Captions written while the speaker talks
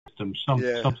system.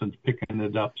 Something's picking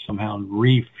it up somehow and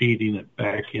refeeding it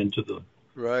back into the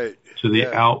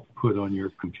output on your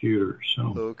computer.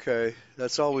 So okay,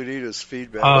 that's all we need is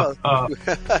feedback.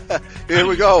 Here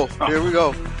we go.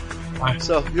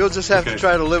 So you'll just have to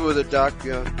try to live with it, Doc.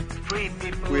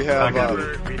 We have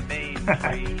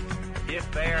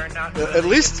at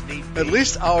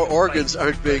least our organs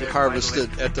aren't being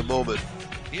harvested at the moment.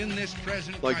 In this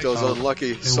present like those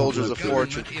unlucky soldiers of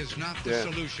fortune. Is not the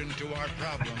solution to our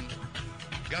problem.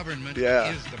 Government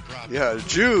is the problem. Yeah,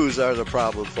 Jews are the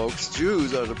problem, folks.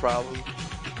 Jews are the problem.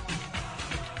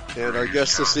 And our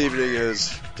guest this evening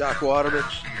is Doc Waterman.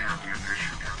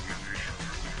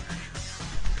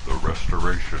 The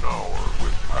Restoration Hour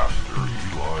with Pastor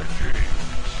Eli James.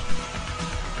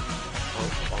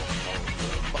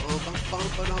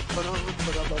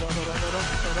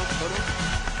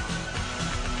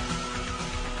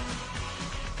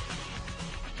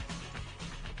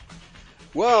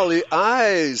 Well, the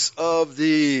eyes of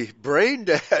the brain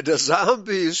dead, the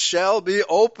zombies, shall be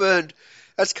opened.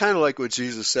 That's kind of like what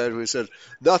Jesus said when he said,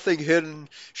 nothing hidden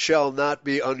shall not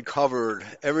be uncovered.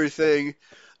 Everything,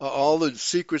 all the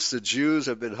secrets the Jews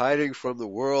have been hiding from the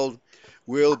world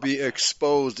will be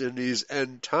exposed in these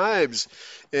end times.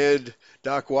 And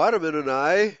Doc Waterman and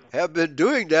I have been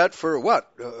doing that for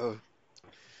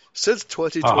since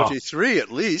 2023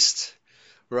 at least,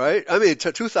 right? I mean,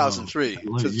 2003.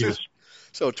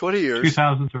 So 20 years.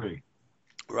 2003.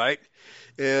 Right.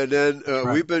 And then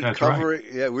we've been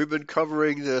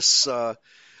covering this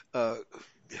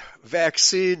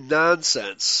vaccine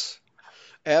nonsense.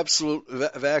 Absolute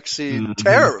vaccine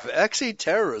terror. Vaccine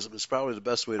terrorism is probably the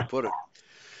best way to put it.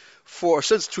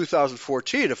 Since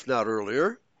 2014, if not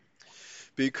earlier,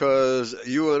 because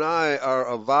you and I are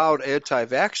avowed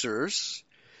anti-vaxxers.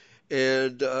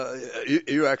 And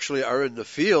you actually are in the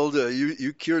field.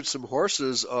 You cured some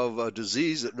horses of a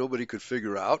disease that nobody could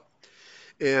figure out.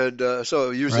 And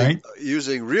so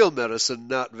using real medicine,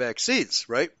 not vaccines,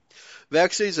 right?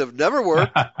 Vaccines have never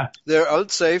worked. They're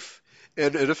unsafe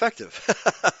and ineffective,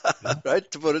 right?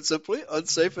 To put it simply,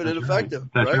 unsafe and ineffective.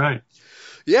 That's right.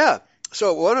 Yeah.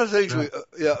 So one of the things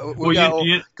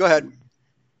go ahead.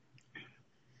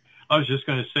 I was just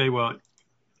going to say,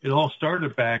 it all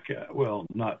started back,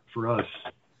 not for us.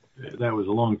 That was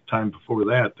a long time before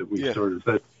that we started.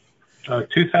 But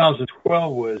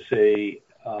 2012 was a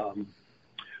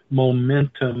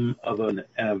momentum of an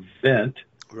event.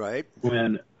 Right.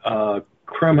 When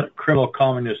criminal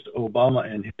communist Obama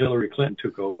and Hillary Clinton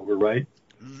took over, right?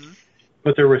 Mm-hmm.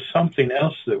 But there was something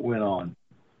else that went on.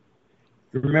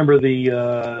 You remember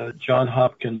the Johns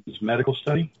Hopkins medical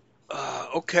study?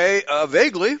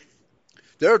 Vaguely.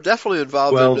 They're definitely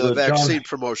involved in vaccine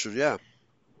promotion, yeah.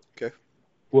 Okay.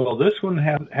 Well, this one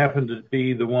happened to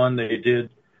be the one they did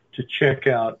to check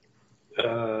out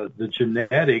the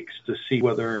genetics to see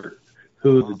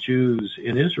who the Jews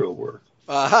in Israel were.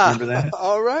 Remember that?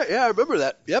 All right. Yeah, I remember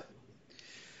that. Yep.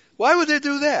 Why would they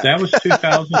do that? That was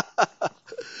 2000.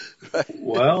 Right.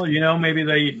 Well, maybe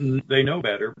they know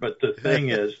better. But the thing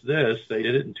is they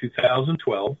did it in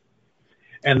 2012.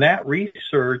 And that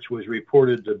research was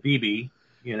reported to Bibi,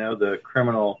 the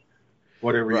criminal,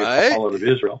 whatever you call it, of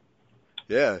Israel.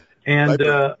 Yeah. And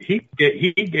he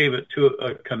gave it to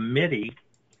a committee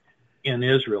in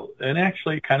Israel, and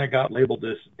actually kind of got labeled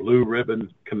this blue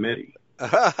ribbon committee.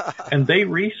 And they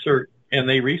researched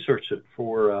it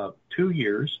for 2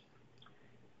 years,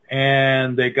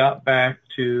 and they got back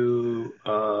to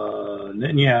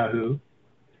Netanyahu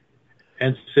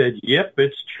and said, "Yep,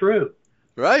 it's true."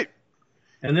 Right.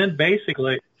 And then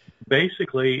basically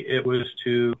it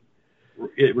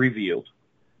revealed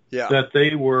that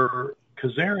they were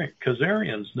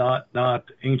Khazarians, not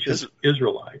ancient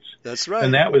Israelites. That's right.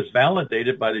 And that was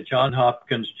validated by the Johns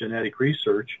Hopkins genetic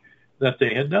research that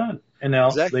they had done. And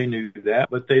now they knew that,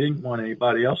 but they didn't want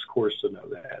anybody else, of course, to know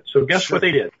that. So guess what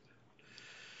they did?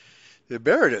 They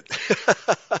buried it.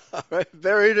 Right?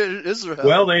 Buried it in Israel.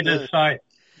 Well, they decided.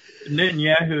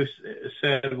 Netanyahu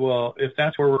said, well, if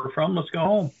that's where we're from, let's go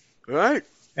home. Right.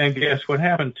 And guess what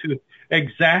happened?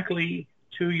 Exactly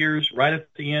 2 years, right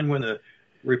at the end when the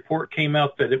report came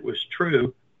out that it was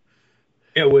true,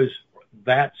 it was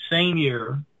that same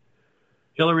year,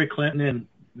 Hillary Clinton and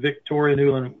Victoria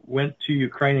Nuland went to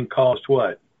Ukraine and caused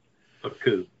what? A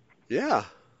coup. Yeah.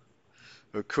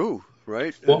 A coup,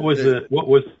 right? What was the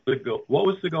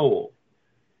goal?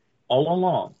 All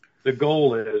along. The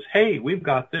goal is, hey, we've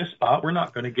got this spot. We're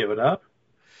not going to give it up.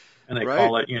 And they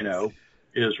call it,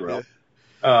 Israel.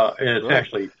 Yeah. And it's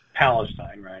actually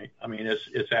Palestine, right? I mean,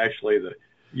 it's actually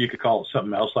you could call it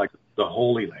something else like the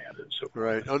Holy Land and so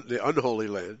forth. Right, the unholy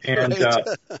land. And,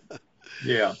 right?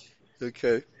 yeah.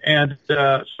 Okay. And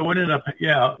so what ended up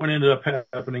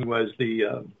happening was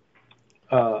the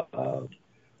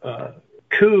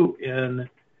coup in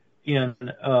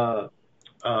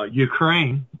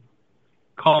Ukraine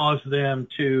caused them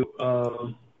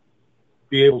to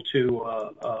be able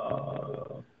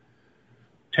to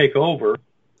take over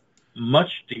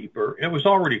much deeper. It was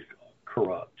already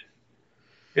corrupt.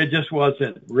 It just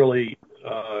wasn't really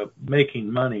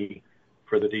making money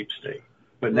for the deep state,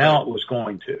 but now it was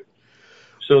going to.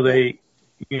 So they,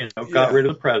 got rid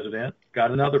of the president, got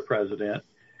another president,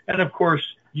 and of course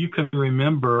you can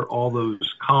remember all those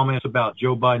comments about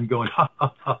Joe Biden going, ha,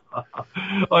 ha, ha, ha, ha.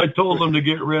 I told them to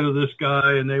get rid of this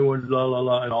guy, and they went la la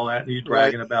la and all that, and he's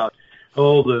bragging about,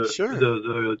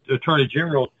 the attorney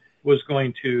general was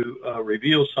going to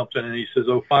reveal something, and he says,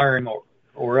 fire him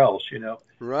or else,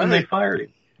 Right. And they fired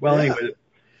him. Well, anyway,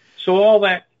 so all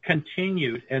that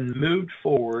continued and moved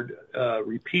forward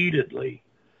repeatedly.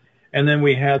 And then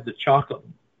we had the chocolate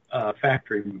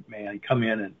factory man come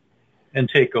in and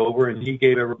take over, and he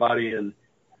gave everybody in,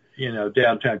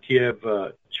 downtown Kiev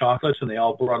chocolates, and they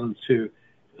all brought them to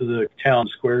the town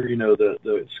square,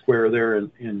 the square there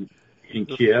in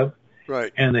Kiev.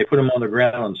 Right. And they put them on the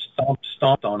ground and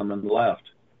stomped on them and left.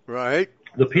 Right.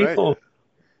 The people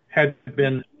had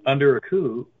been under a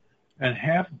coup and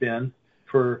have been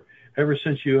for ever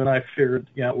since you and I figured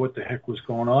out what the heck was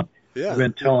going on. Yeah. I've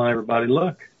been telling everybody,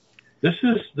 look, this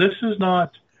is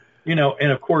not, and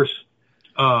of course,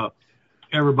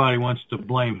 everybody wants to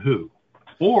blame who,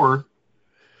 or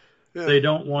they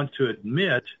don't want to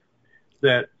admit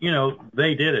that,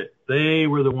 they did it. They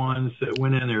were the ones that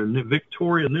went in there.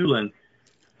 Victoria Nuland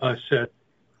said,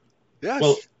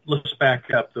 well, let's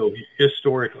back up, though,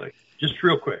 historically, just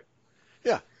real quick.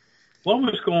 Yeah. What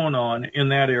was going on in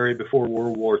that area before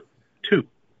World War II?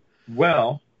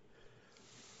 Well,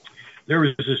 there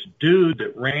was this dude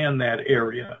that ran that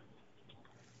area,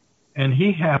 and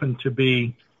he happened to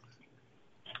be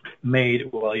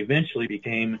eventually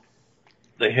became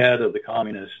the head of the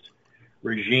communist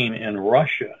regime in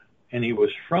Russia, and he was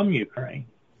from Ukraine,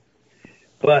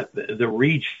 but the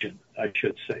region, I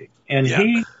should say. And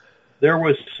there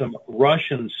was some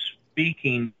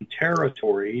Russian-speaking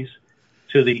territories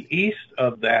to the east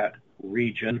of that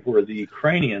region where the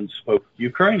Ukrainians spoke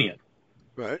Ukrainian.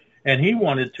 Right. And he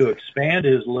wanted to expand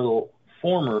his little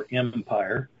former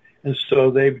empire, and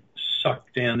so they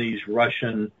sucked in these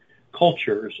Russian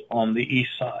cultures on the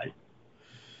east side.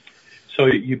 So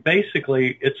you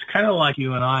basically, it's kind of like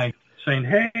you and I saying,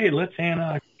 hey, let's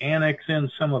annex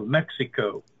in some of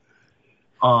Mexico.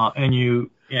 And you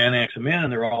annex them in,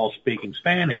 and they're all speaking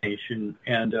Spanish, and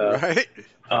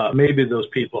maybe those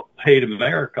people hate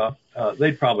America.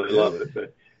 They'd probably love it,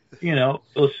 but,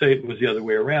 let's say it was the other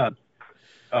way around.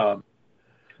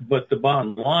 But the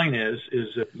bottom line is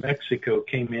that Mexico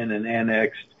came in and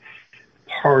annexed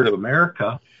part of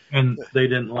America, and they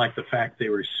didn't like the fact they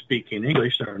were speaking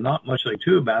English. There was not much they could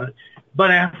do about it. But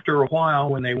after a while,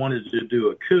 when they wanted to do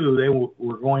a coup, they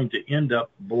were going to end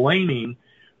up blaming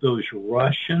those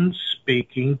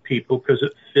Russian-speaking people because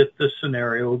it fit the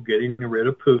scenario of getting rid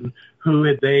of Putin,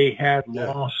 who they had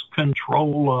lost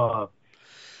control of.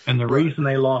 And the reason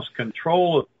they lost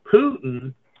control of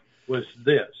Putin was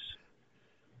this.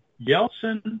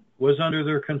 Yeltsin was under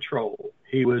their control.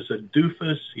 He was a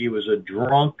doofus. He was a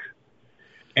drunk.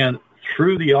 And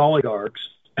through the oligarchs,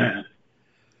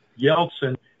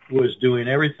 Yeltsin was doing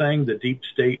everything the deep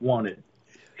state wanted.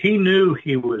 He knew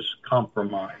he was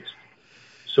compromised.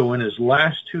 So in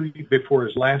before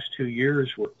his last 2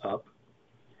 years were up,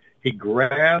 he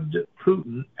grabbed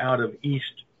Putin out of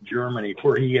East Germany,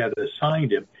 where he had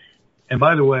assigned him. And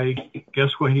by the way,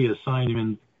 guess what he assigned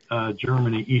him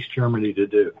in East Germany to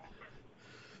do?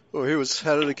 Well, he was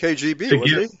head of the KGB,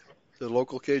 wasn't he? The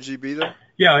local KGB there?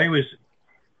 Yeah, he was.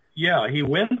 Yeah, he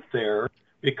went there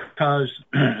because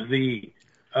the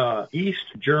East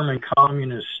German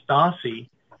communist Stasi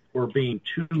were being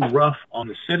too rough on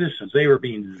the citizens. They were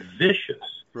being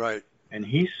vicious. Right. And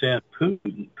he sent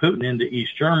Putin into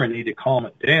East Germany to calm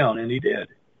it down, and he did.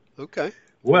 Okay.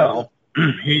 Well,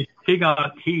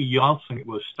 Yeltsin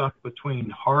was stuck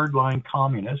between hardline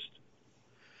communists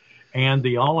and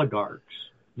the oligarchs.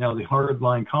 Now, the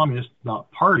hardline communists, not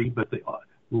party, but the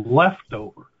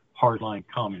leftover hardline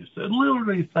communists that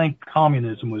literally think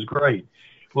communism was great.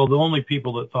 Well, the only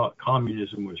people that thought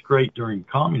communism was great during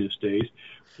communist days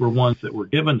were ones that were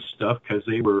given stuff because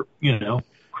they were,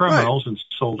 criminals and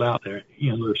sold out their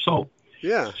soul.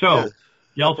 Yeah. So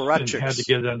Yeltsin had to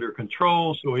get it under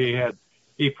control. So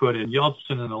he put in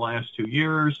Yeltsin in the last 2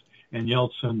 years, and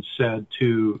Yeltsin said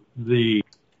to the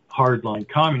hardline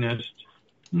communists,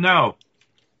 no,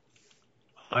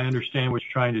 I understand what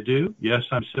you're trying to do. Yes,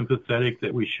 I'm sympathetic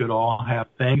that we should all have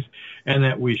things and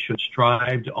that we should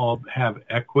strive to all have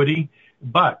equity,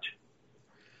 but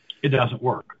it doesn't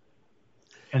work.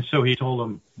 And so he told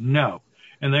them no.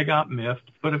 And they got miffed.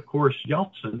 But, of course,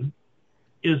 Yeltsin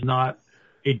is not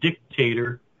a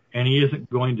dictator, and he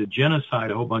isn't going to genocide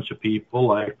a whole bunch of people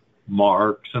like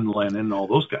Marx and Lenin and all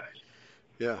those guys.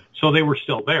 Yeah. So they were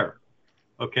still there.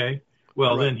 Okay?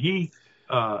 Well, then he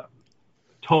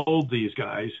told these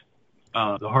guys,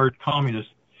 the hard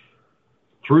communists,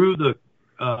 through the,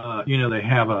 they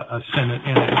have a Senate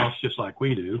and a House just like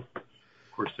we do. Of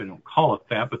course, they don't call it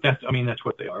that, but that's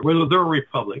what they are. Well, they're a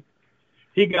republic.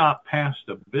 He got passed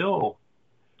a bill,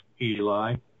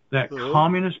 Eli, that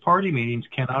Communist Party meetings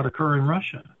cannot occur in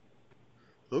Russia.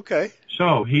 Okay.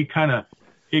 So he got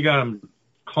them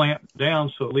clamped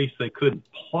down so at least they couldn't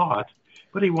plot,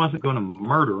 but he wasn't going to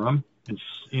murder them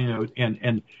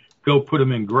and go put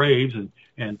them in graves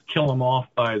and kill them off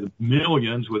by the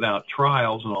millions without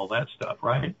trials and all that stuff,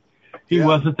 right? He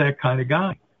wasn't that kind of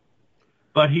guy.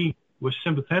 But he was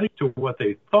sympathetic to what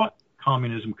they thought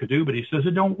communism could do, but he says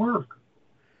it don't work.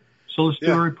 So let's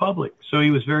do a republic. So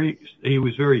he was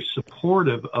very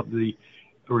supportive of the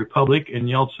republic, and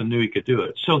Yeltsin knew he could do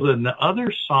it. So then the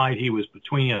other side, he was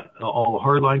between all the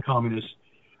hardline communists.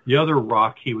 The other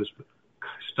rock he was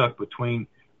stuck between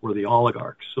were the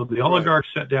oligarchs. So the oligarchs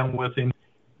sat down with him.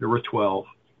 There were 12,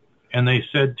 and they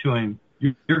said to him,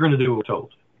 "You're going to do what we're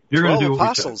told. You're going to do what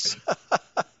apostles."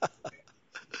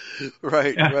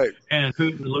 Right. And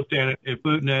Putin looked at it.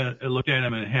 Putin looked at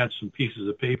him and had some pieces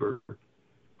of paper,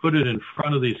 put it in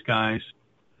front of these guys,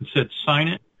 and said, "Sign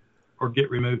it or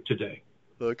get removed today."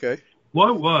 Okay. What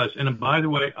it was, and by the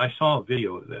way, I saw a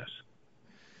video of this.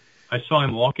 I saw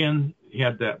him walk in. He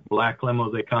had that black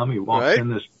limo they come. He walked in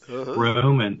this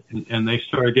room, and they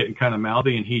started getting kind of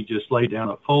mouthy, and he just laid down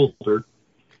a folder,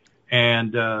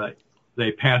 and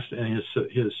they passed, and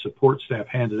his support staff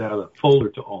handed out a folder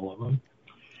to all of them.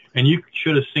 And you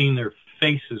should have seen their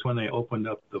faces when they opened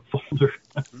up the folder.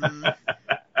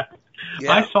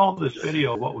 I saw this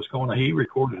video of what was going on. He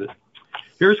recorded it.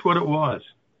 Here's what it was.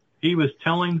 He was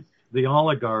telling the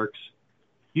oligarchs,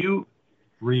 you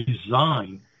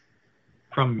resign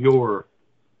from your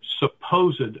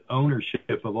supposed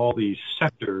ownership of all these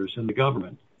sectors in the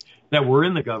government that were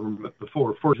in the government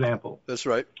before. For example, that's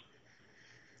right.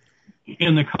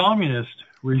 In the communist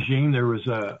regime, there was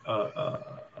a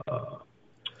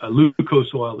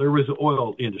glucose oil. There was the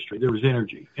oil industry. There was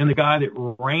energy. And the guy that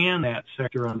ran that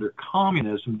sector under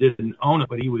communism didn't own it,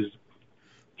 but he was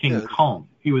King Kong.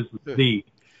 He was the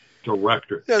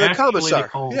director. Yeah, the Actually, commissar. They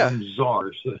call them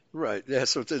czars. Right. Yeah.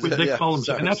 So they call them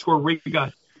czars. And that's where we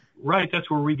got. Right. That's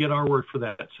where we get our word for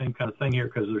that same kind of thing here,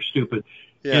 because they're stupid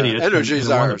idiots. Energy and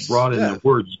czars. The one that brought in the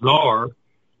word czar.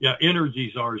 Yeah,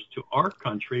 energy czars to our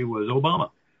country was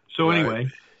Obama. So anyway,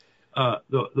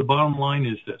 the bottom line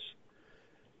is this.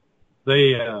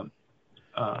 They,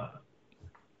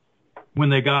 when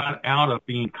they got out of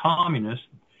being communist,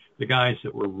 the guys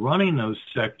that were running those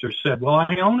sectors said, well,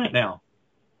 I own it now.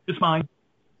 It's mine.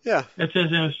 Yeah. That says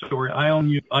in a story. I own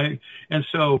you. And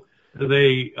so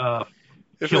they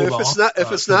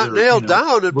if it's not nailed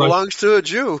down, it belongs to a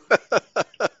Jew.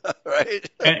 Right.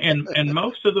 And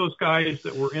most of those guys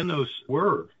that were in those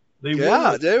were.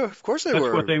 Of course they were.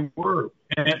 That's what they were.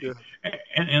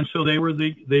 And so they were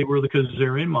the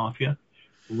Khazarian mafia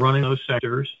running those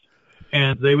sectors,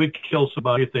 and they would kill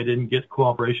somebody if they didn't get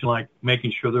cooperation, like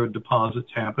making sure their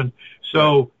deposits happened.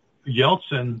 So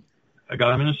Yeltsin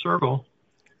got them in a circle,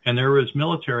 and there was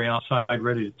military outside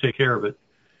ready to take care of it,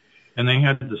 and they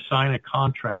had to sign a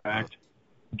contract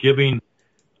giving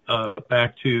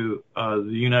back to to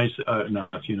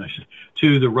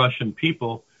the Russian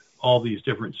people all these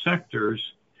different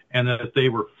sectors, and that they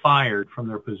were fired from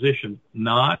their position,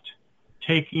 not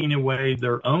taking away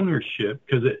their ownership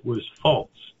because it was false.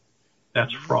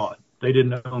 That's fraud. They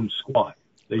didn't own squat.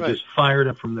 They just fired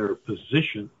them from their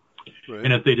position. Right.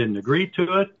 And if they didn't agree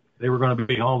to it, they were going to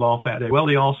be hauled off that day. Well,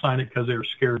 they all signed it because they were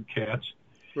scared cats.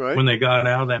 Right. When they got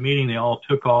out of that meeting, they all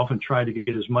took off and tried to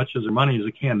get as much of their money as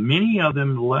they can. Many of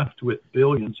them left with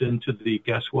billions into the,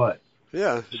 guess what?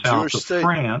 Yeah, south Jewish of state.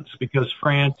 France, because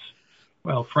France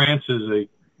is a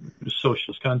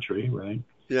socialist country, right?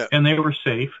 Yeah. And they were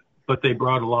safe, but they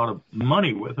brought a lot of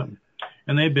money with them.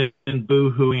 And they've been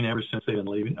boo-hooing ever since they've been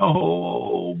leaving.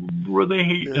 Oh, were they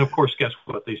hate? And of course, guess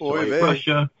what? They still hate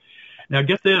Russia. Now,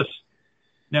 get this.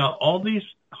 Now, all these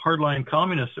hardline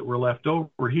communists that were left over,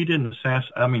 he didn't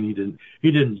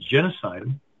genocide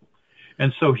them.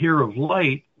 And so here of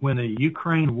late, when the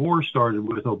Ukraine war started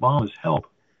with Obama's help,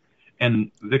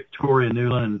 and Victoria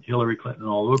Nuland and Hillary Clinton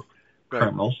and all those,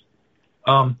 criminals.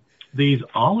 These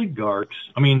oligarchs,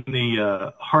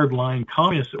 the hardline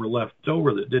communists that were left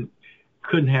over that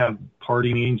couldn't have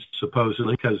party meetings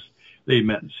supposedly because they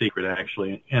met in secret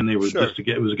actually, and they were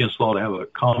it was against law to have a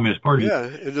communist party. Yeah,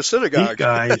 in the synagogue. These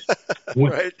guys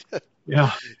went, right?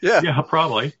 Yeah,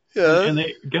 probably. Yeah. And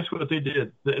they guess what they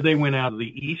did? They went out of the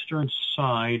eastern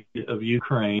side of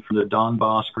Ukraine, from the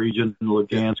Donbass region,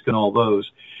 Lugansk, and all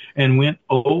those, and went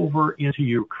over into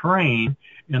Ukraine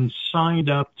and signed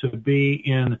up to be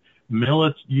in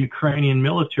Ukrainian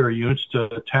military units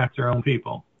to attack their own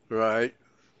people. Right.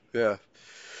 Yeah.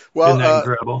 Well, isn't that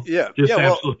incredible? Yeah. Just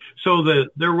absolutely. So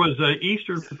there was the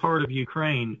eastern part of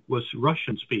Ukraine was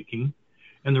Russian speaking,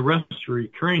 and the rest were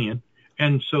Ukrainian.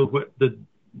 And so what the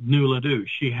Nuala do?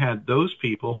 She had those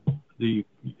people, the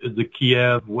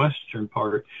Kiev western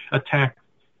part, attack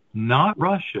not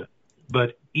Russia,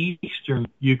 but eastern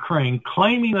Ukraine,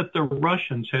 claiming that the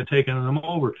Russians had taken them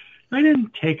over. They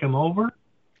didn't take them over.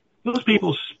 Those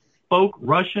people spoke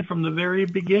Russian from the very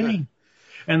beginning,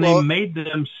 and they made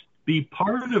them be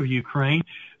part of Ukraine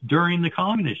during the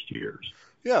communist years.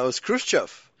 Yeah, it was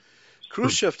Khrushchev.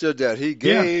 Khrushchev did that. He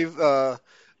gave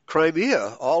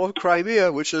Crimea, all of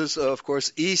Crimea, which is, of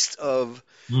course, east of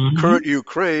current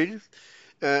Ukraine,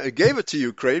 gave it to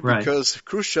Ukraine because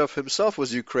Khrushchev himself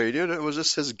was Ukrainian. It was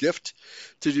just his gift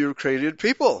to the Ukrainian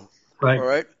people. Right. All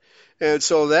right. And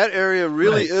so that area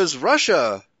really is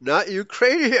Russia, not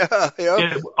Ukraine.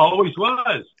 It always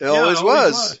was. It always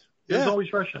was. It was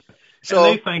always Russia. So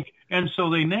they think, and so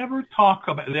they never talk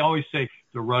about. They always say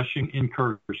the Russian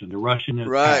incursion, the Russian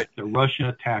attack, the Russian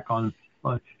attack on.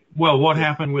 Well, what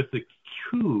happened with the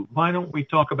coup? Why don't we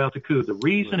talk about the coup? The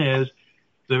reason is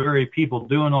the very people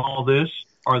doing all this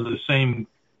are the same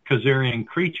Khazarian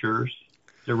creatures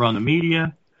that run the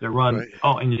media. They run,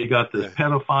 and you got this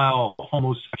pedophile,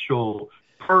 homosexual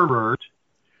pervert,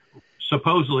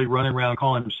 supposedly running around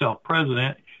calling himself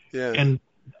president. Yeah. And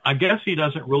I guess he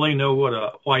doesn't really know what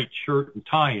a white shirt and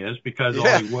tie is because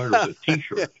all he wears is a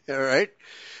T-shirt. All right.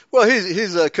 Well,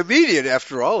 he's a comedian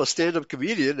after all, a stand-up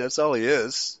comedian. That's all he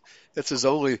is. That's his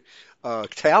only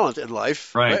talent in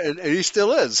life. Right. And he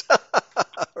still is.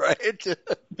 Right.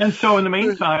 And so in the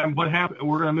meantime, what happened?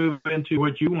 We're going to move into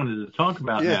what you wanted to talk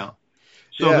about now.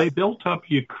 So they built up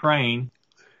Ukraine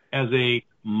as a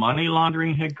money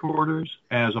laundering headquarters,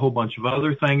 as a whole bunch of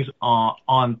other things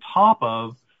on top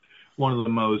of one of the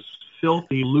most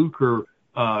filthy lucre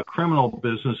criminal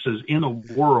businesses in the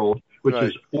world, which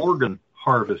is organ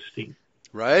harvesting.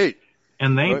 Right.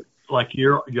 And they, like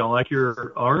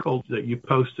your article that you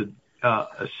posted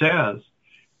says,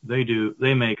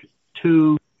 they make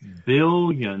 $2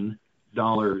 billion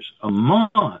a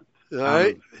month.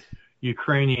 Right.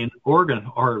 Ukrainian organ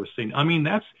harvesting. I mean,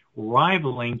 that's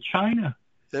rivaling China.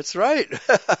 That's right.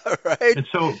 Right. And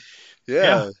so,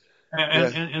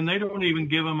 and they don't even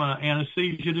give them an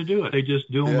anesthesia to do it. They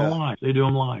just do them live. They do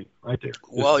them live right there.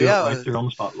 Right there on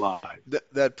the spot live.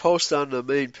 That post on the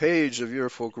main page of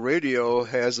Eurofolk Radio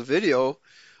has a video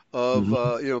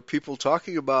of people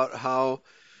talking about how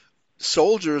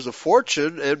soldiers of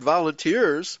fortune and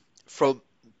volunteers from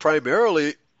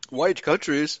primarily white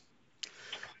countries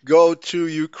go to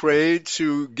Ukraine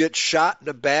to get shot in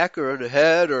the back or in the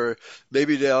head, or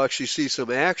maybe they'll actually see some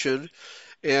action,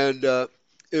 and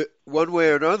one way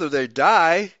or another they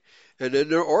die, and then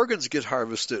their organs get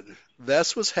harvested.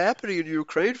 That's what's happening in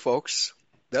Ukraine, folks.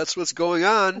 That's what's going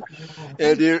on,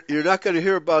 and you're not going to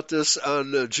hear about this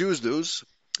on Jews News,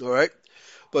 all right?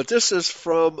 But this is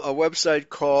from a website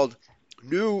called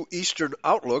New Eastern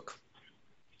Outlook.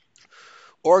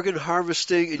 Organ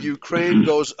harvesting in Ukraine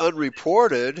goes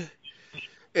unreported.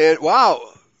 And wow,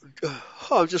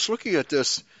 I'm just looking at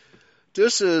this.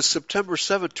 This is September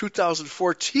 7,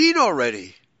 2014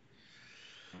 already.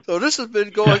 So this has been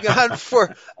going on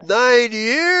for 9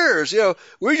 years.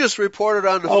 We just reported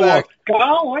on the fact.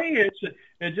 Golly,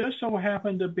 it just so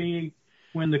happened to be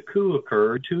when the coup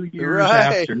occurred, 2 years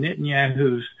after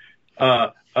Netanyahu's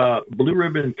Blue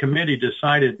Ribbon Committee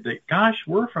decided that, gosh,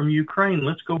 we're from Ukraine.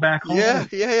 Let's go back home.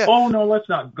 Yeah. Oh, no, let's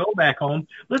not go back home.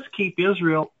 Let's keep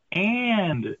Israel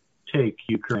and take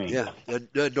Ukraine. Yeah.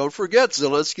 And don't forget,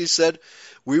 Zelensky said,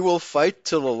 we will fight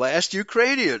till the last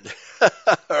Ukrainian.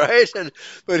 All right.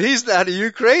 But he's not a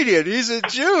Ukrainian. He's a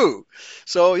Jew.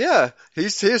 So,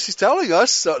 he's telling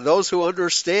us, those who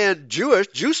understand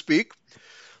Jew speak,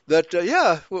 that,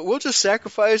 we'll just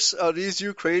sacrifice these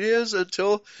Ukrainians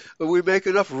until we make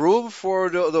enough room for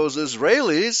those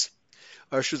Israelis,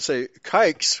 or I should say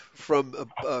Kikes, from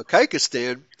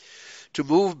Kyrgyzstan, to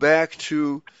move back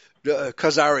to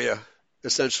Khazaria,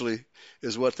 essentially,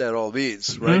 is what that all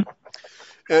means, right?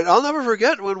 And I'll never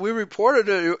forget when we were reporting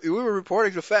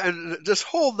the fact, and this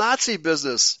whole Nazi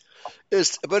business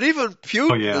but even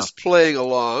Putin is playing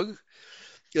along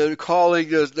and calling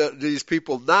these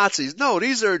people Nazis. No,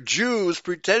 these are Jews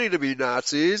pretending to be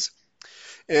Nazis.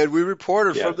 And we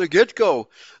reported from the get-go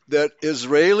that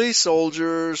Israeli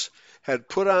soldiers had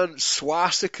put on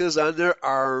swastikas on their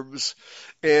arms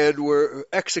and were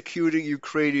executing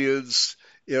Ukrainians,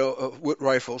 with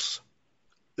rifles.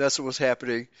 That's what was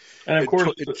happening in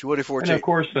 2014. And of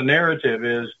course, the narrative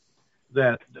is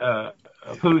that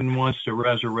Putin wants to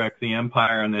resurrect the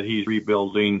empire and that he's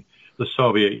rebuilding the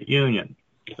Soviet Union.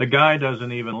 The guy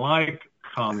doesn't even like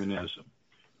communism,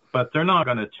 but they're not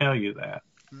going to tell you that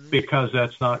because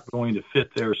that's not going to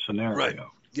fit their scenario. Right.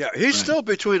 Yeah, he's still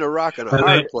between a rock and a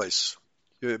hard place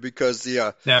because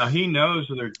now he knows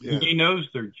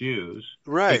they're Jews.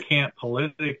 Right. He can't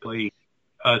politically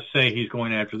say he's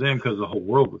going after them because the whole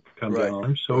world would come down on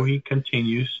him. So he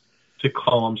continues to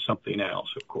call them something else,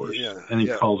 of course, and he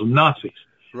calls them Nazis.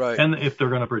 Right. And if they're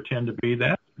going to pretend to be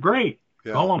that, great,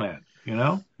 call them that.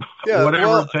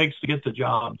 Whatever it takes to get the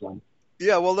job done.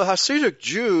 Yeah, well, the Hasidic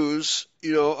Jews,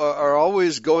 are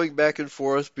always going back and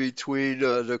forth between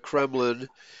the Kremlin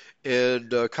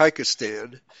and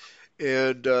Kyrgyzstan,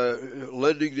 and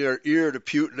lending their ear to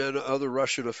Putin and other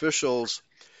Russian officials.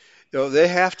 They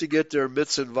have to get their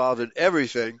mitts involved in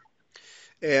everything,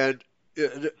 and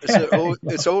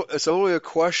it's only a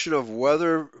question of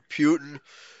whether Putin,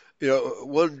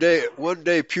 one day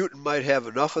Putin might have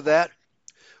enough of that.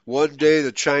 One day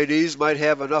the Chinese might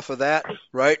have enough of that,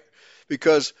 right?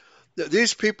 Because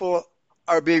these people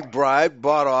are being bribed,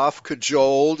 bought off,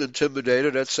 cajoled,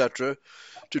 intimidated, etc.,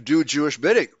 to do Jewish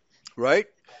bidding, right?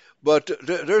 But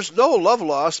there's no love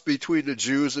lost between the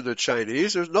Jews and the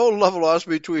Chinese. There's no love lost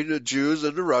between the Jews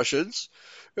and the Russians.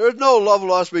 There's no love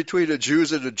lost between the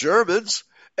Jews and the Germans.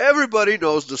 Everybody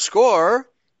knows the score,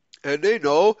 and they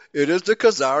know it is the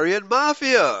Khazarian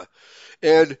Mafia.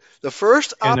 And the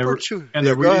first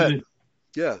opportunity...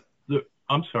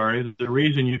 I'm sorry. The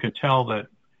reason you can tell that,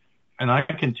 and I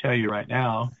can tell you right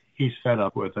now, he's fed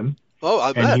up with him. Oh,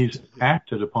 I bet. And he's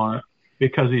acted upon it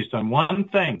because he's done one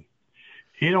thing.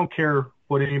 He don't care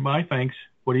what anybody thinks,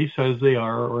 what he says they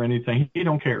are or anything. He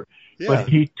don't care. Yeah. But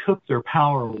he took their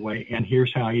power away, and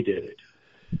here's how he did it.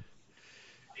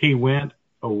 He went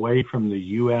away from the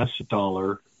U.S.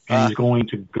 dollar, and he's going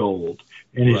to gold.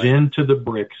 And he's into the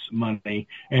BRICS money,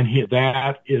 and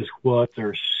that is what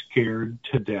they're scared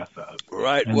to death of.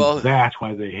 Right. And well, that's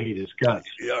why they hate his guts.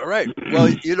 Yeah, right. Well,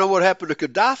 you know what happened to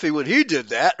Gaddafi when he did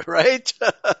that, right?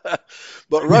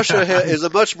 But Russia is a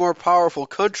much more powerful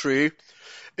country,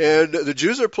 and the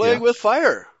Jews are playing with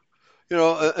fire.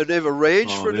 And they've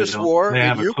arranged for this war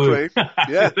in Ukraine.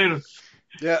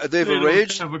 They've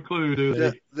arranged. Don't have a clue, do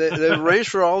they? They've arranged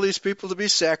for all these people to be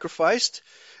sacrificed.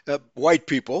 White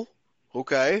people.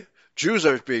 Okay, Jews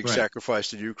aren't being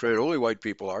sacrificed in Ukraine. Only white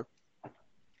people are.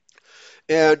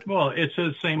 And it's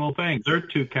the same old thing. They're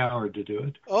too coward to do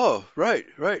it. Oh, right.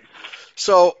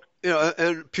 So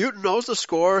and Putin knows the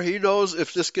score. He knows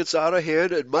if this gets out of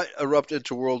hand, it might erupt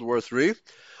into World War III.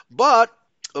 But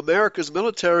America's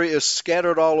military is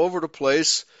scattered all over the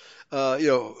place.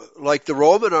 Like the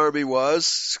Roman army was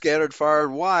scattered far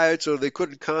and wide, so they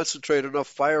couldn't concentrate enough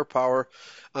firepower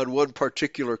on one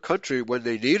particular country when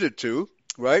they needed to,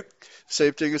 right?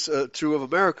 Same thing is true of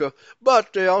America.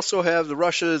 But they also have the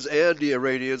Russians and the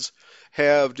Iranians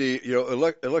have the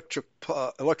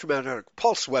electromagnetic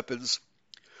pulse weapons,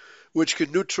 which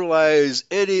can neutralize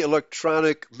any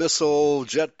electronic missile,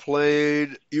 jet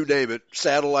plane, you name it,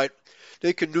 satellite.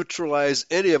 They can neutralize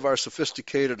any of our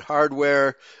sophisticated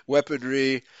hardware,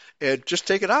 weaponry, and just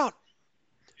take it out.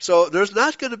 So there's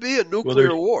not going to be a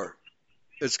nuclear war.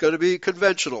 It's going to be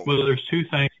conventional. Well, there's two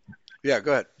things. Yeah,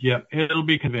 go ahead. Yeah, it'll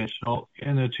be conventional.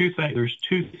 And there's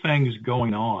two things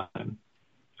going on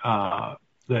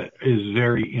that is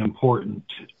very important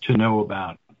to know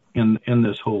about in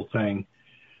this whole thing.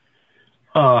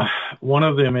 One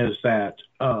of them is that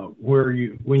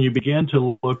when you begin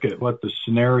to look at what the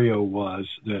scenario was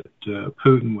that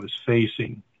Putin was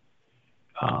facing,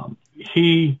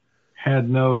 he had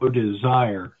no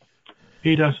desire.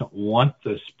 He doesn't want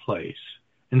this place.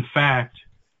 In fact,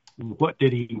 what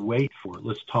did he wait for?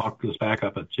 Let's back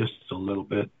up just a little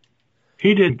bit.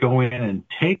 He didn't go in and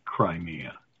take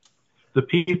Crimea. The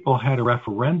people had a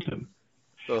referendum.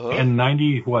 And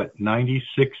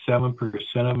 96, 7%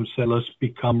 of them said, let's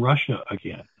become Russia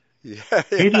again. Yeah.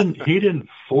 He didn't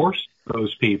force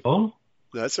those people.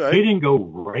 That's right. He didn't go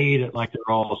raid it like they're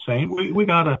all saying. We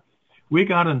gotta,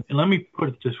 let me put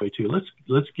it this way too.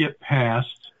 Let's get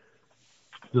past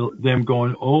them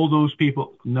going, oh, those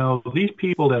people. No, these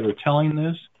people that are telling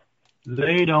this,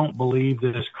 they don't believe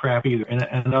this crap either.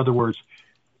 In other words,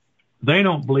 they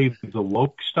don't believe the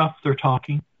woke stuff they're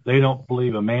talking. They don't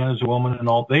believe a man is a woman and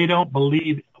all. They don't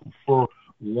believe for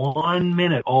 1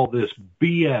 minute all this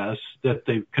BS that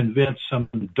they've convinced some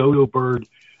dodo bird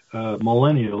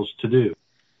millennials to do.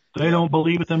 They don't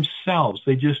believe it themselves.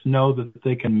 They just know that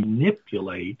they can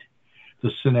manipulate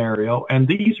the scenario. And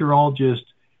these are all just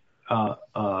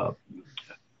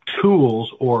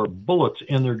tools or bullets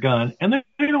in their gun, and they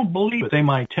don't believe it. They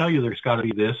might tell you there's got to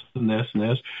be this and this and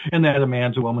this, and that a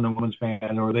man's a woman and a woman's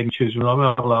man, or they can choose blah,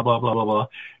 blah, blah, blah, blah, blah, blah.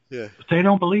 Yeah. But they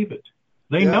don't believe it.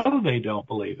 They know they don't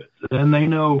believe it. Then they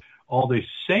know all they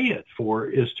say it for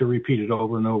is to repeat it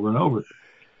over and over and over.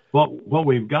 What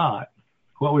we've got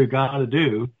to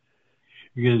do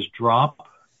is drop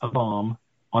a bomb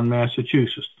on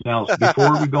Massachusetts. Now,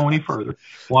 before we go any further,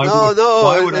 why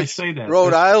would I say that?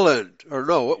 Rhode Island, or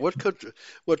no? What country?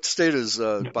 What state is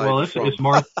Biden from? It's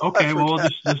Martha. Okay, well,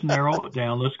 just narrow it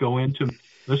down. Let's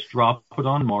drop it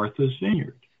on Martha's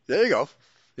Vineyard. There you go.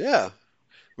 Yeah.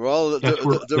 Well,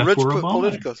 the rich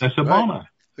politicals. That's Obama. Right.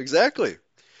 Exactly.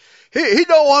 He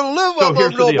don't want to live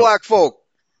among no black folk.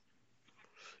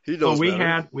 He knows we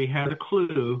had a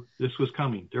clue this was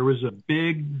coming. There was a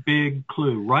big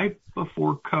clue. Right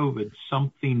before COVID,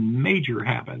 something major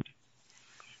happened.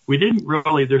 We didn't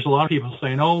really, there's a lot of people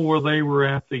saying, oh, well, they were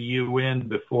at the UN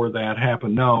before that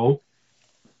happened. No,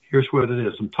 here's what it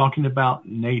is. I'm talking about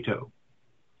NATO.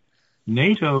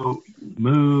 NATO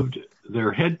moved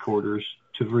their headquarters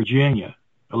to Virginia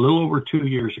a little over 2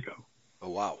 years ago. Oh,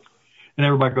 wow. And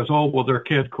everybody goes, oh, well, their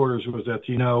headquarters was at,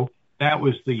 that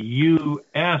was the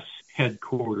U.S.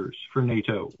 headquarters for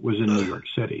NATO was in New York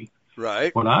City.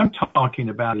 Right. What I'm talking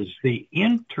about is the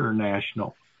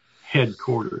international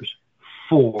headquarters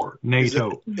for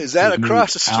NATO. Is that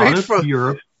across the street from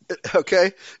Europe?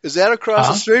 Okay. Is that across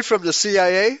the street from the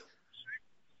CIA?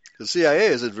 The CIA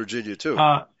is in Virginia too.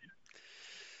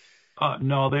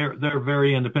 No, they're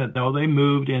very independent. No, they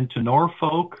moved into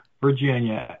Norfolk,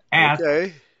 Virginia, at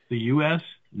the U.S.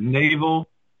 Naval,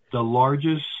 the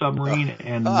largest submarine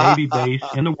and Navy base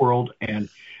in the world, and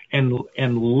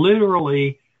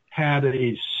literally had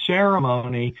a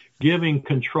ceremony giving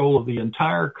control of the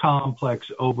entire complex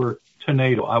over to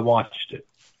NATO. I watched it.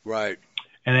 Right.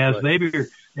 And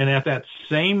and at that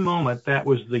same moment, that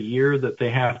was the year that they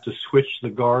have to switch the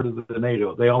guard of the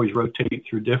NATO. They always rotate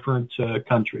through different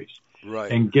countries. Right.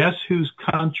 And guess whose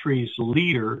country's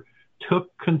leader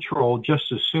took control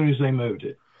just as soon as they moved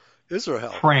it?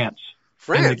 Israel. France.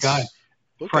 And the guy,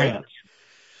 France.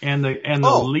 And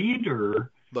the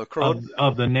leader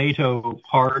of the NATO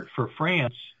part for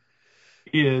France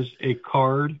is a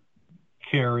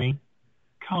card-carrying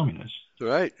communist.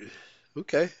 Right.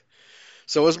 Okay.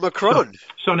 So is Macron.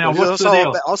 So now what's the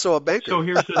deal? Also a banker. So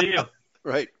here's the deal.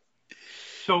 Right.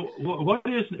 So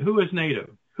who is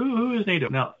NATO? Who is NATO?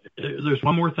 Now, there's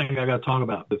one more thing I got to talk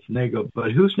about with NATO,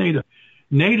 but who's NATO?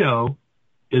 NATO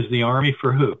is the army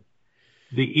for who?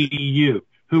 The EU.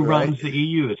 Who runs the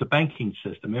EU? It's a banking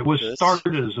system. It was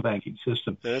started as a banking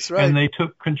system. That's right. And they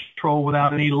took control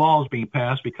without any laws being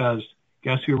passed because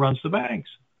guess who runs the banks?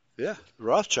 Yeah,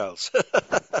 Rothschilds.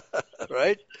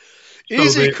 Right? So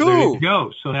Easy coup. There you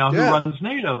go. So now who runs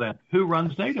NATO then? Who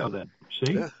runs NATO then?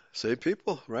 See? Yeah, same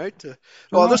people, right?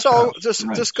 Well, this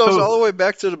goes all the way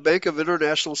back to the Bank of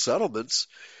International Settlements,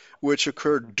 which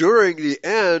occurred during the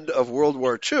end of World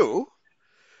War II,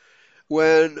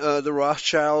 when the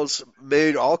Rothschilds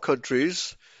made all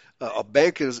countries, a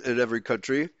bank is in every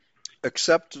country,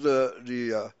 except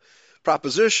the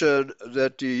proposition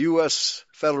that the U.S.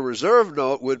 Federal Reserve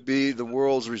note would be the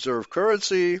world's reserve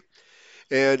currency,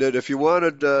 and that if you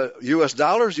wanted U.S.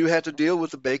 dollars, you had to deal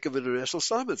with the Bank of International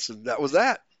Settlements, and that was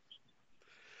that.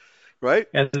 Right?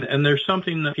 And there's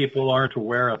something that people aren't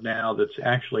aware of now that's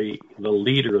actually the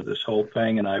leader of this whole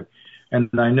thing, and I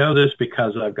know this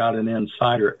because I've got an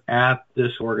insider at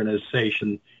this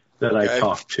organization that I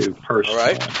talked to personally. All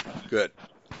right. Good.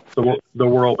 The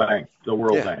World Bank. The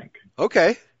World Bank.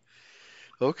 Okay.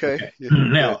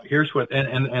 Now, here's what,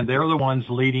 and they're the ones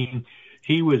leading.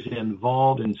 He was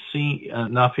involved in seeing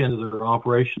enough into their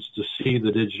operations to see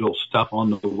the digital stuff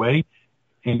on the way,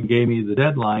 and gave me the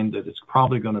deadline that it's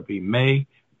probably going to be May,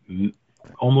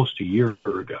 almost a year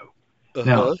ago.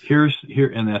 Now,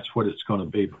 and that's what it's going to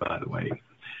be, by the way.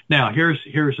 Now,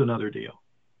 here's another deal.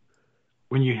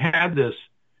 When you had this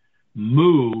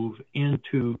move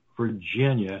into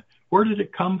Virginia, where did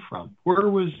it come from? Where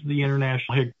was the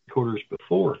international headquarters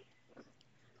before?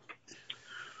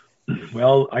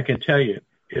 Well, I can tell you,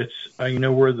 it's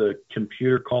where the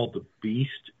computer called the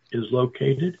Beast is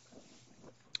located?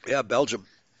 Yeah, Belgium.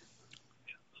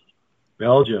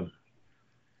 Belgium.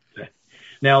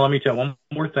 Now, let me tell you one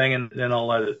more thing, and then I'll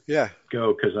let it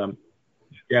go because I'm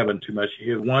gabbing too much.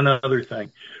 One other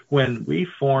thing. When we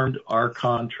formed our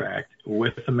contract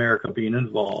with America being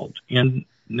involved in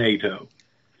NATO,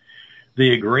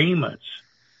 the agreements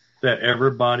that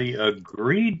everybody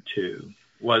agreed to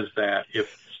was that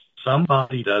if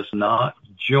somebody does not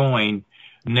join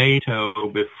NATO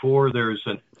before there's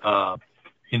an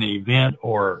event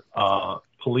or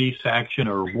police action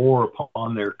or war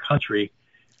upon their country,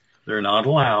 they're not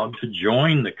allowed to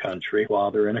join the country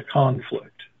while they're in a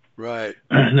conflict. Right.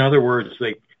 In other words,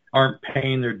 they aren't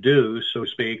paying their dues, so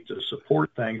to speak, to support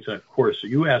things. And of course, the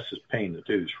U.S. is paying the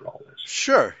dues for all this.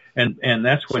 Sure. And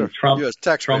that's when Trump was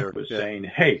yeah. saying,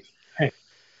 hey,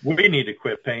 we need to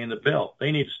quit paying the bill.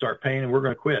 They need to start paying, and we're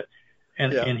going to quit.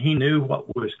 And he knew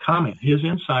what was coming. His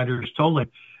insiders told him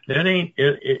that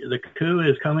the coup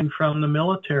is coming from the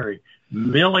military.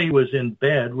 Milley was in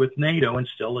bed with NATO and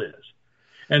still is.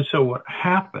 And so what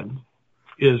happened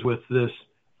is with this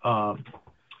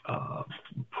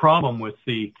problem with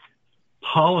the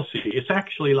policy, it's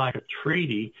actually like a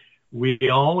treaty. We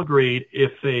all agreed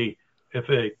if a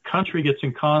country gets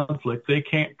in conflict, they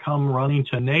can't come running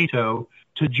to NATO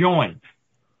to join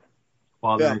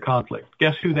while they're in conflict.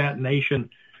 Guess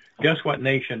what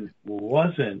nation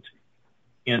wasn't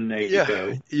in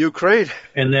NATO? Yeah, Ukraine.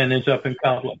 And then ends up in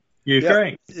conflict.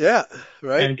 Ukraine. Yeah,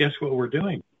 right. And guess what we're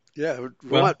doing? Yeah, we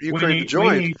want Ukraine to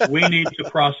join. We need to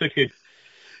prosecute.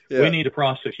 We need to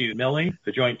prosecute Milley,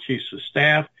 the Joint Chiefs of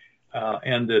Staff,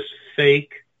 and this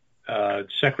fake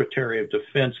Secretary of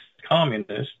Defense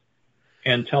communist,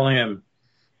 and tell him,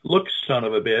 look, son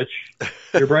of a bitch,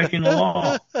 you're breaking the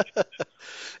law.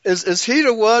 Is he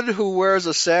the one who wears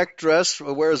a sack dress,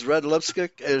 wears red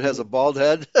lipstick, and has a bald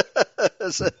head?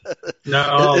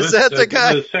 No, is that the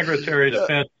guy? The Secretary of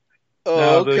Defense. Oh,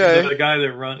 no, okay. The guy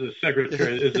that runs the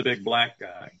secretary is a big black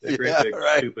guy. A great big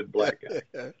stupid black guy.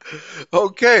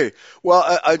 Okay. Well,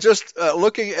 I just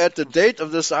looking at the date of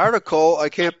this article, I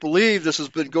can't believe this has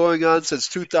been going on since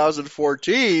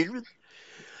 2014.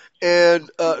 And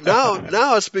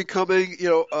now it's becoming,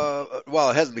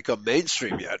 well, it hasn't become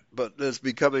mainstream yet, but it's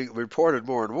becoming reported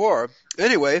more and more.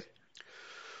 Anyway,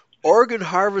 organ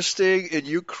harvesting in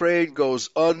Ukraine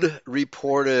goes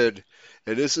unreported.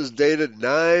 And this is dated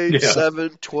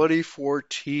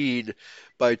 9/7/2014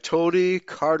 by Tony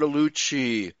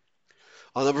Cardalucci.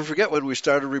 I'll never forget when we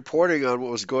started reporting on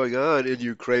what was going on in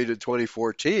Ukraine in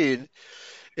 2014.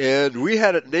 And we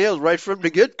had it nailed right from the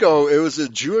get-go. It was a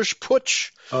Jewish putsch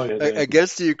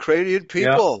against the Ukrainian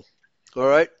people. Yeah. All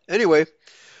right. Anyway.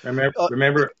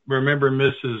 Remember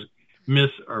Mrs.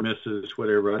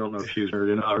 whatever. I don't know if she was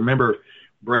married or not. I remember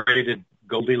braided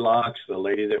Goldilocks, the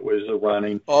lady that was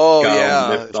running. Oh,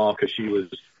 yeah. Nipped off because she was,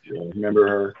 remember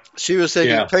her? She was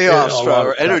taking payoffs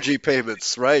for energy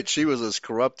payments, right? She was as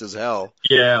corrupt as hell.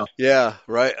 Yeah. Yeah,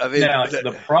 right. I mean, now,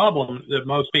 the problem that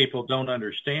most people don't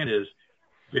understand is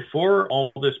before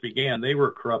all this began, they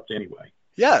were corrupt anyway.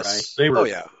 Yes. Right? They were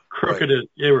crooked. Right.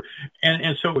 They were,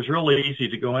 and so it was really easy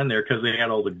to go in there because they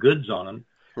had all the goods on them.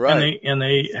 Right. And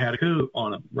they had a coup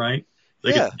on them, right?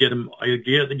 They could get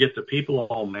the people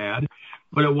all mad.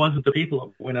 But it wasn't the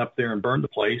people that went up there and burned the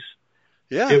place.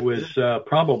 Yeah. It was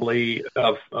probably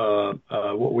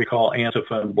what we call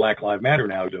Antifa and Black Lives Matter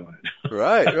now doing it.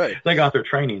 Right. They got their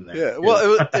training there. Yeah.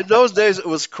 Well, in those days, it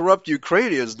was corrupt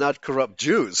Ukrainians, not corrupt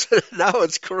Jews. Now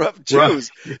it's corrupt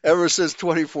Jews ever since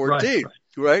 2014.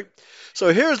 Right?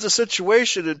 So here's the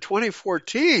situation in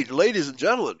 2014, ladies and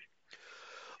gentlemen.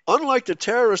 Unlike the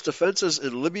terrorist offenses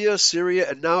in Libya,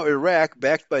 Syria, and now Iraq,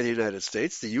 backed by the United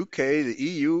States, the UK, the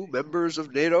EU, members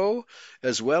of NATO,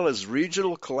 as well as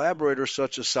regional collaborators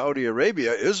such as Saudi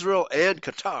Arabia, Israel, and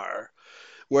Qatar,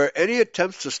 where any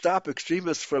attempts to stop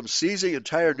extremists from seizing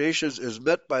entire nations is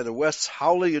met by the West's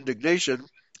howling indignation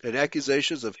and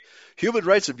accusations of human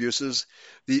rights abuses,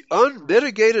 the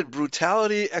unmitigated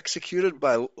brutality executed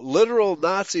by literal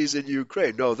Nazis in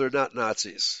Ukraine. No, they're not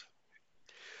Nazis.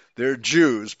 They're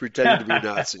Jews pretending to be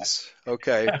Nazis.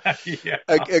 Okay.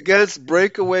 Against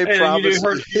breakaway promises.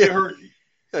 Go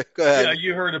ahead. Yeah,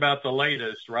 you heard about the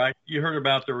latest, right? You heard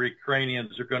about the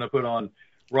Ukrainians are going to put on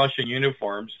Russian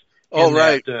uniforms.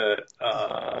 Moldova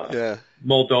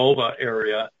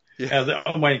area. Yeah.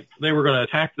 They were going to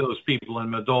attack those people in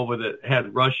Moldova that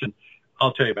had Russian.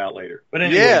 I'll tell you about later. But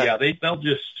anyway, they'll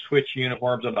just switch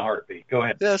uniforms in a heartbeat. Go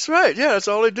ahead. That's right. Yeah, that's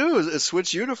all they do is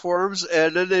switch uniforms,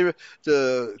 and then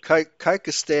the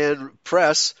Kyrgyzstan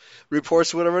press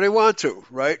reports whatever they want to,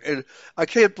 right? And I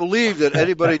can't believe that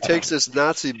anybody takes this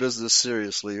Nazi business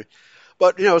seriously.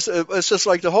 But, it's just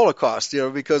like the Holocaust,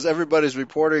 because everybody's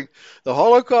reporting the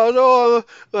Holocaust.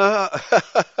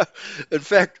 In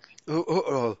fact,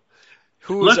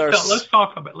 let's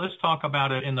talk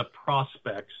about it in the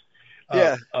prospects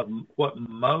of what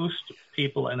most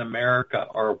people in America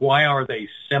are. Why are they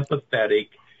sympathetic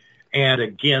and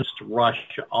against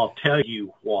Russia? I'll tell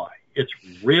you why. It's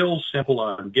real simple.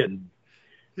 I'm getting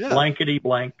blankety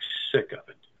blank sick of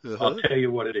it. I'll tell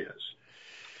you what it is.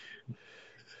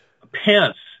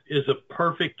 Pence is a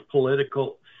perfect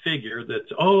political figure that's,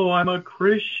 I'm a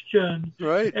Christian.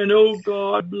 Right. And,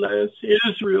 God bless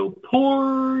Israel.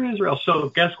 Poor Israel. So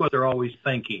guess what they're always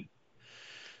thinking?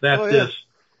 That this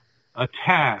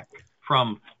attack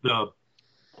from the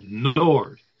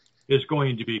north is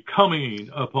going to be coming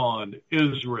upon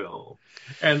Israel.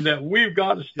 And that we've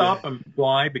got to stop them.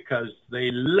 Why? Because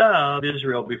they love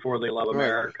Israel before they love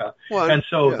America. Well, and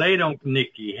so they don't,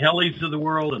 Nikki Haley's of the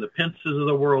world and the Pences of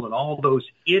the world and all those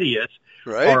idiots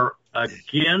are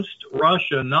against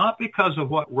Russia, not because of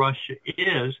what Russia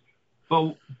is,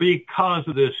 but because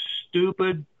of this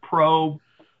stupid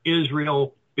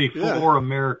pro-Israel before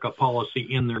America policy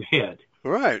in their head.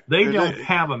 Right. They don't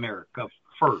have America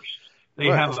first. They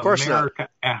have America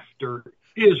after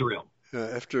Israel.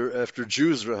 After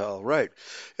Jewsrael, right?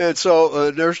 And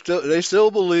so they still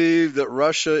believe that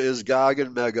Russia is Gog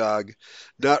and Magog,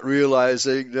 not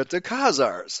realizing that the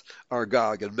Khazars are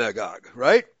Gog and Magog,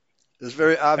 right? It's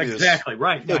very obvious. Exactly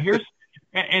right. Now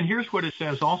here's what it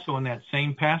says also in that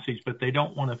same passage, but they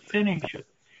don't want to finish it.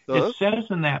 It says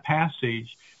in that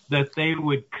passage that they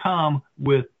would come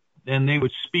with and they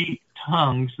would speak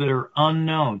tongues that are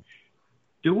unknown.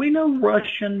 Do we know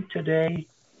Russian today?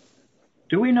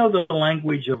 Do we know the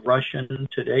language of Russian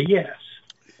today? Yes.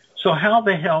 So how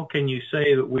the hell can you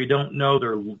say that we don't know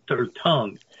their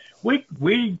tongue?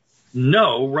 We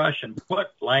know Russian.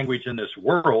 What language in this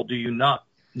world do you not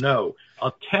know?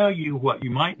 I'll tell you what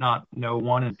you might not know.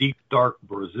 One in deep, dark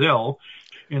Brazil,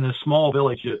 in a small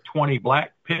village of 20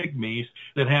 black pygmies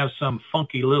that have some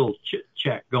funky little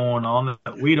chit-chat going on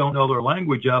that we don't know their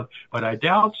language of, but I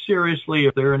doubt seriously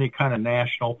if they're any kind of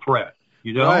national threat.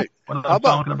 You know what I'm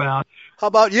talking about? How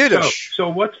about Yiddish? So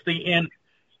what's the end?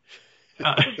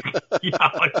 That'd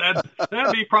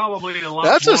be probably a lot.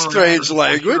 That's more a strange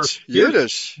language, sure.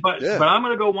 Yiddish. But I'm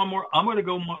going to go one more. I'm going to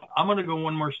go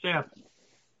one more step.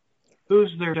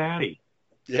 Who's their daddy?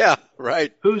 Yeah,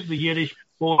 right. Who's the Yiddish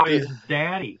boy's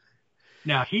daddy?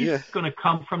 Now he's going to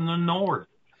come from the north.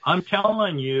 I'm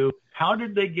telling you, how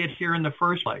did they get here in the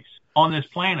first place on this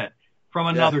planet from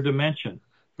another dimension?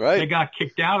 Right. They got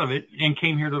kicked out of it and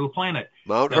came here to the planet.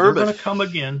 Mount Hermon. They're going to come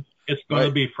again. It's going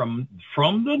to be from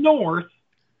the north,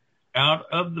 out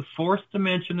of the fourth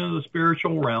dimension of the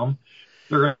spiritual realm.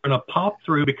 They're going to pop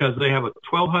through because they have a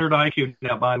 1200 IQ.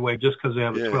 Now, by the way, just because they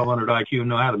have a 1200 IQ and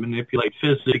know how to manipulate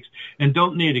physics and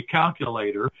don't need a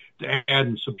calculator to add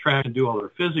and subtract and do all their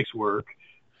physics work,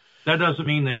 that doesn't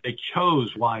mean that they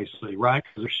chose wisely, right?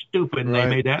 Because they're stupid and they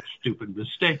made that stupid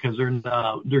mistake because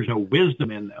there's no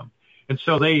wisdom in them. And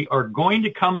so they are going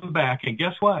to come back. And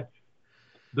guess what?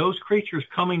 Those creatures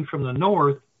coming from the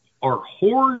north are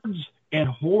hordes and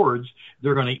hordes.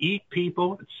 They're going to eat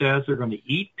people. It says they're going to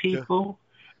eat people.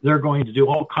 They're going to do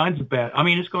all kinds of bad. I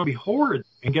mean, it's going to be horrid.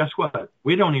 And guess what?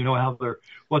 We don't even know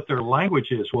what their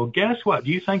language is. Well, guess what?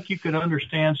 Do you think you could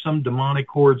understand some demonic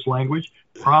horde's language?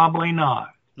 Probably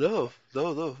not. No.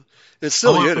 It's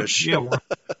still Yiddish.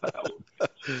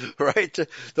 Right?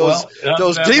 Those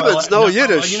demons know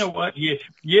Yiddish. You know what?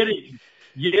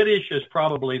 Yiddish is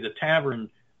probably the tavern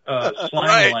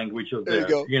slang language of there.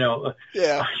 You go.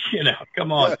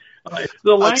 Come on.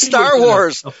 The on Star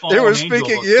Wars, they were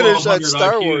speaking Yiddish on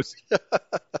Star Wars.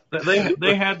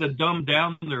 they had to dumb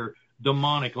down their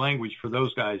demonic language for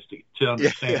those guys to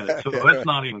understand it. So that's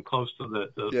not even close to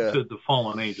the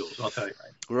fallen angels. I'll tell you.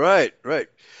 Right.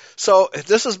 So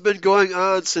this has been going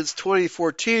on since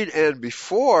 2014 and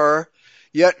before,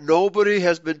 yet nobody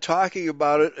has been talking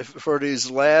about it for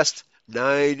these last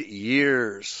 9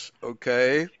 years.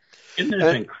 Okay. Isn't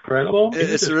it incredible?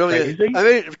 It's really crazy? I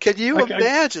mean, can you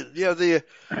imagine? The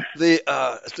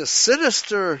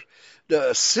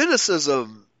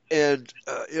cynicism and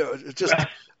just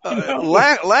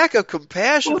lack of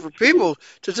compassion for people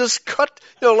to just cut.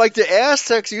 Like the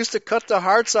Aztecs used to cut the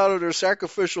hearts out of their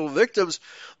sacrificial victims.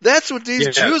 That's what these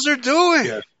Jews are doing.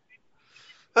 Yeah.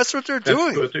 That's what they're doing.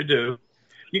 That's what they do.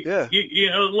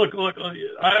 Look,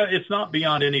 it's not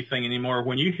beyond anything anymore.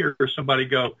 When you hear somebody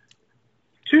go,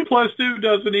 2 + 2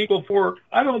 doesn't equal 4.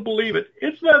 I don't believe it.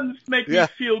 It doesn't make me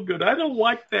feel good. I don't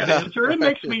like that answer. It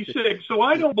makes me sick, so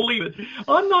I don't believe it.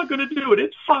 I'm not going to do it.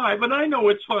 It's 5, and I know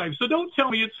it's 5, so don't tell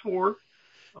me it's 4.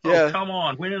 Yeah. Oh, come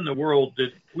on. When in the world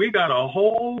did we've got a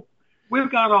whole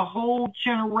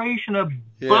generation of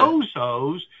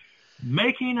bozos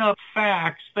making up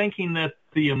facts, thinking that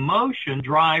the emotion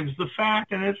drives the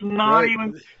fact, and it's not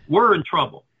even. We're in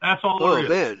trouble. That's all there is.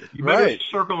 Man. You better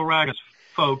circle the wagons,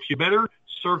 folks. You better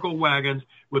circle wagons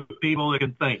with people that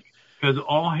can think, because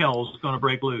all hell's going to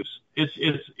break loose. It's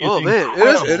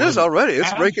incredible. It is already.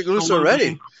 It's breaking loose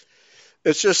already.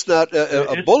 It's just not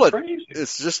a bullet. Crazy.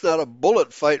 It's just not a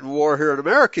bullet fighting war here in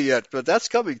America yet, but that's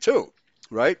coming too,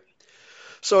 right?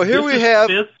 So here we have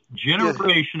fifth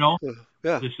generational.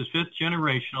 Yeah. This is fifth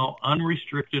generational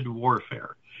unrestricted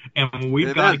warfare, and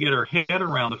we've got to get our head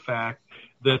around the fact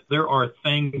that there are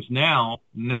things now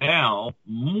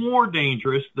more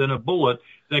dangerous than a bullet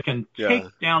that can take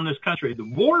down this country. The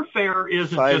warfare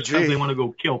isn't 5G. Just because they want to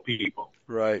go kill people.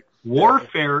 Right.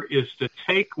 Warfare is to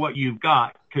take what you've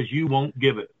got because you won't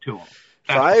give it to them.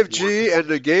 5G and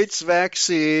the Gates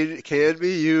vaccine can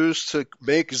be used to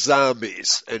make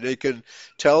zombies, and they can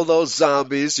tell those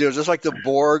zombies, just like the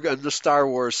Borg and the Star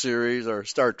Wars series, or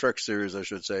Star Trek series, I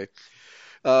should say,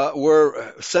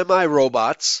 were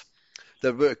semi-robots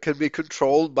that can be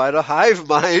controlled by the hive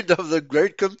mind of the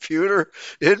great computer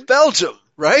in Belgium,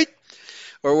 right?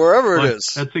 Or wherever it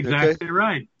is. That's exactly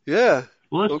right. Yeah.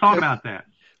 Well, let's talk about that.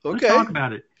 Let's talk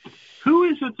about it. Who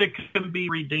is it that can be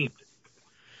redeemed?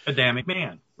 Adamic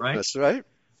man, right? That's right.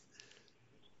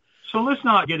 So let's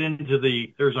not get into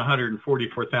there's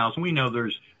 144,000. We know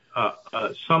there's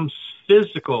some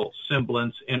physical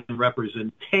semblance and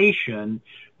representation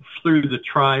through the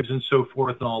tribes and so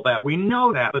forth and all that. We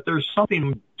know that, but there's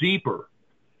something deeper,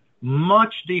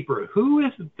 much deeper. Who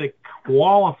is it that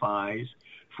qualifies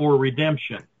for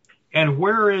redemption? And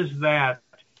where is the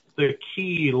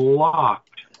key locked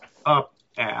up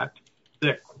at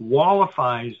that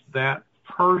qualifies that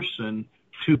person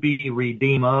to be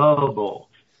redeemable?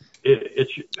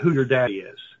 It's who your daddy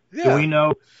is. Yeah. Do we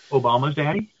know Obama's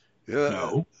daddy?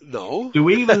 No. Do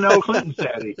we even know Clinton's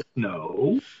daddy?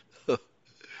 No.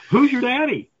 Who's your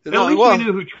daddy? At least we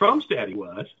knew who Trump's daddy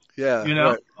was. Yeah.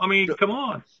 Right. I mean, come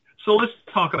on. So let's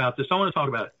talk about this. I want to talk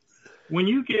about it. When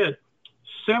you get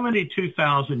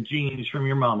 72,000 genes from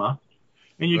your mama,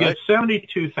 and you get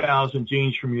 72,000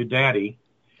 genes from your daddy,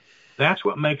 that's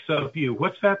what makes up you.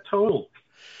 What's that total?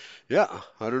 Yeah,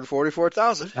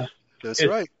 144,000. That's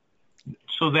right.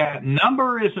 So that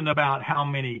number isn't about how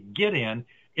many get in.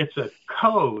 It's a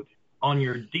code on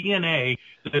your DNA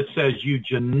that says you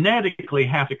genetically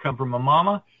have to come from a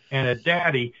mama and a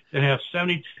daddy that have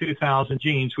 72,000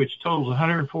 genes, which totals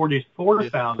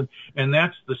 144,000. And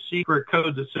that's the secret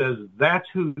code that says that's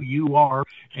who you are.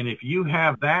 And if you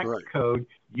have that code,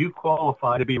 you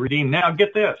qualify to be redeemed. Now,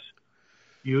 get this.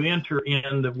 You enter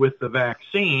in with the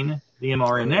vaccine, the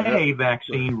mRNA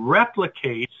vaccine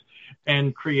replicates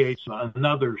and creates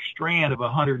another strand of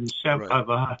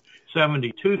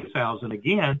 72,000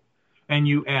 again, and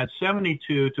you add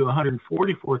 72 to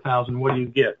 144,000. What do you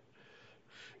get?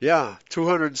 Yeah,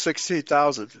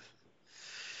 216,000.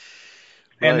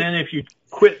 And then if you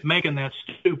quit making that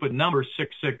stupid number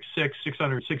 666,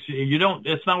 660, you don't.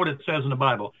 It's not what it says in the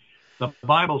Bible. The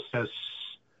Bible says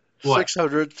what?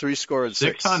 600, 3 score and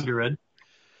 6. 600,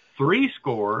 3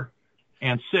 score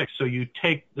and 6. So you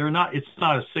take, it's not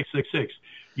a 666.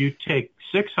 You take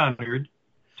 600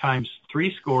 times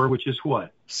 3 score, which is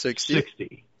what?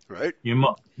 60. Right.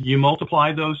 You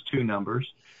multiply those two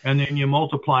numbers, and then you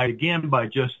multiply again by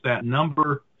just that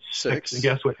number 6. And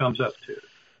guess what comes up to?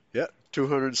 Yeah,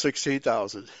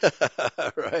 216,000.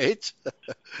 Right.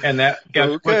 And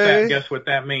guess what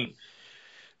that means?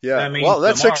 Yeah. That means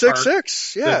that's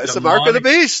 666. Yeah, it's the mark of the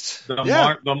beast.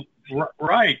 The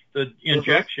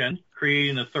injection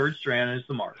creating the third strand is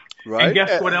the mark. Right. And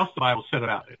guess what else the Bible said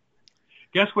about it?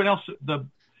 Guess what else the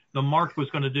mark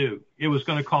was going to do? It was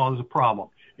going to cause a problem.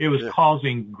 It was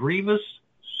causing grievous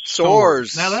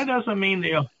sores. Now, that doesn't mean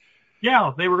they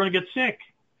were going to get sick.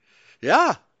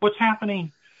 Yeah. What's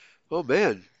happening? Oh,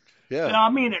 man. Yeah. I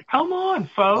mean, come on,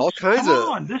 folks. All kinds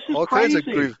This is all crazy.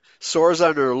 Kinds of sores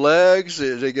on their legs.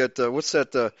 They get, what's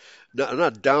that?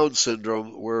 Not Down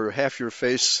syndrome, where half your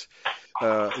face,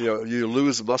 you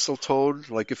lose muscle tone,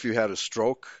 like if you had a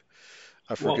stroke.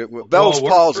 I forget what. Bell's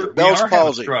palsy. Bell's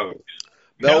palsy.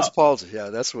 Bell's palsy. Yeah,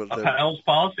 that's what. Bell's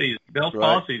palsy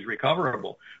is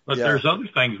recoverable, but there's other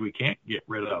things we can't get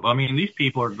rid of. I mean, these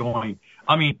people are going.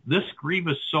 I mean, this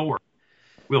grievous sore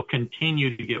will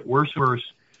continue to get worse and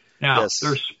worse. Now,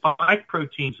 there's spike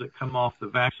proteins that come off the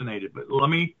vaccinated, but let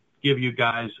me give you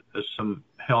guys some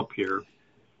help here.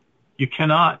 You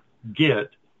cannot get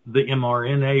the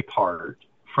mRNA part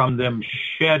from them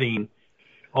shedding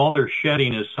all they're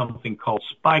shedding is something called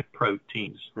spike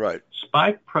proteins. Right.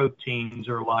 Spike proteins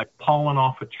are like pollen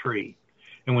off a tree.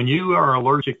 And when you are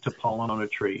allergic to pollen on a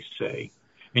tree, say,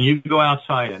 and you go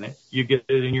outside in it, you get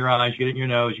it in your eyes, you get it in your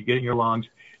nose, you get it in your lungs,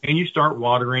 and you start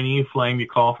watering, you inflame, you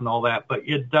cough and all that, but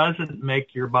it doesn't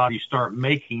make your body start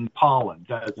making pollen,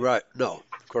 does it? Right. No,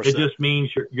 of course it not. just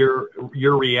means you're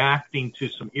reacting to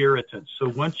some irritants. So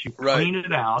once you clean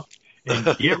it out and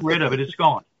get rid of it, it's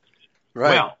gone.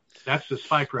 Right. Well, that's the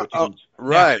spike proteins.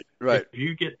 Right. Now, right. If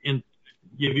you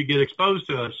get exposed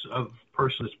to a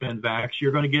person that's been vaxxed,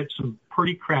 you're going to get some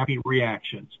pretty crappy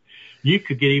reactions. You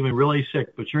could get even really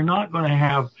sick, but you're not going to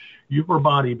have your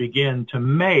body begin to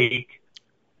make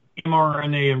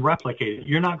mRNA and replicate it.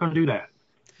 You're not going to do that.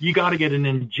 You got to get an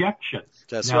injection.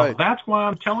 That's now, right. That's why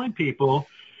I'm telling people,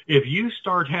 if you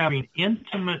start having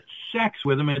intimate sex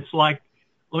with them, it's like,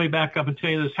 let me back up and tell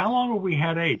you this. How long have we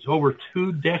had AIDS? Over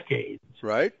 2 decades.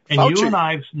 Right. And Fauci. you and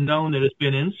I've known that it's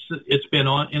been in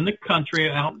the country,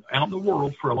 out in the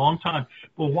world for a long time.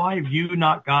 Well, why have you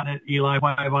not gotten it, Eli?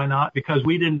 Why have I not? Because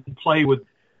we didn't play with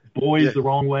boys the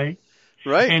wrong way.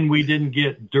 Right. And we didn't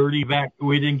get dirty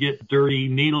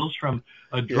needles from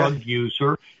a drug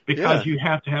user, because you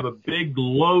have to have a big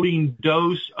loading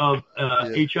dose of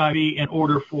HIV in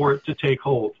order for it to take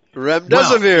hold. Remdesivir.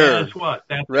 Well, guess what?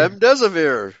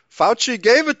 Remdesivir. Fauci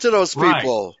gave it to those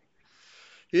people. Right.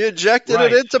 He injected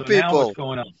it into people. Now what's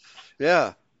going on?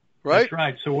 Yeah. Right. That's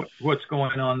right. So what's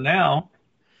going on now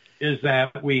is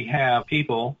that we have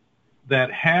people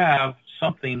that have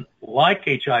something like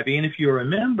HIV. And if you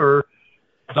remember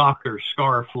Dr.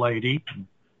 Scarf Lady,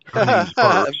 her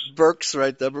name's Burks,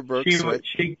 right? Deborah Burks, right?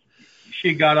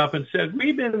 She got up and said,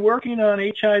 we've been working on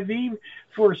HIV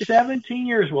for 17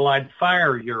 years. Well, I'd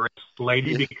fire your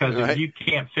lady, because if you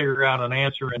can't figure out an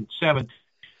answer in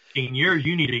 17 years,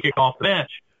 you need to kick off the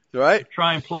bench. Right.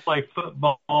 Try and play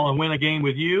football and win a game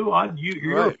with you.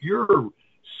 You're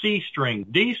C string,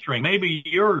 D string. Maybe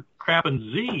you're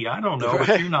crapping Z. I don't know,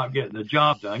 but you're not getting the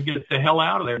job done. Get the hell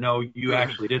out of there. No, you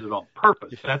actually did it on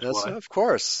purpose. That's why. Of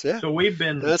course, yeah. So we've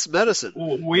been. That's medicine.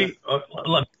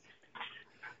 Look,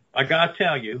 I got to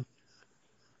tell you,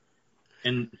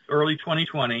 in early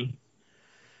 2020,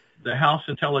 the House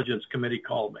Intelligence Committee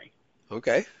called me.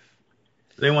 Okay.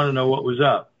 They want to know what was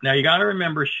up. Now, you got to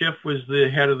remember, Schiff was the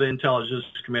head of the Intelligence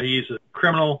Committee. He's a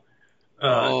criminal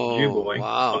Jew boy.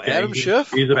 Wow. Okay? Adam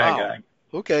Schiff? He's a bad guy.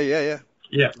 Okay, yeah.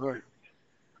 Yeah. All right.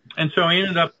 And so they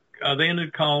ended up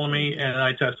calling me, and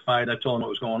I testified. I told them what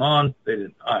was going on. They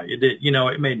didn't.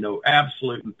 It made no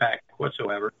absolute impact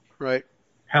whatsoever. Right.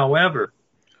 However,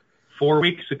 4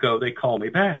 weeks ago, they called me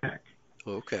back.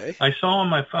 Okay. I saw on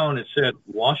my phone, it said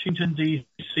Washington,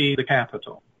 D.C., the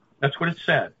capital. That's what it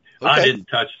said. Okay. I didn't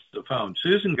touch the phone.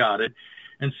 Susan got it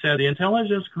and said, the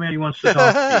Intelligence Committee wants to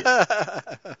talk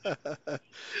to you.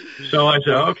 So I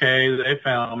said, okay, they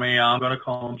found me. I'm going to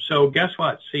call them. So guess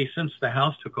what? See, since the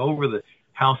House took over the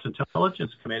House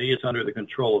Intelligence Committee, it's under the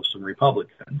control of some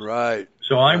Republicans. Right.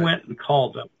 So I went and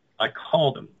called them. I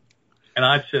called them. And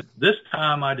I said, this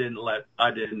time I didn't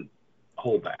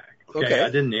hold back. Okay.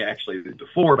 I didn't actually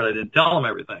before, but I didn't tell them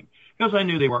everything because I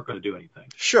knew they weren't going to do anything.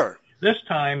 Sure. This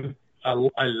time I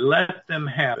let them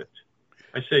have it.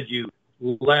 I said, you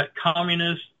let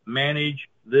communists manage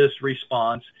this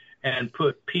response and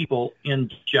put people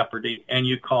in jeopardy, and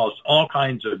you caused all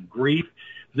kinds of grief.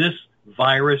 This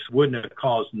virus wouldn't have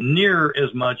caused near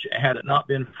as much had it not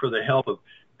been for the help of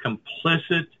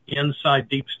complicit inside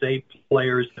deep state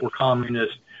players that were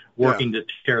communists working to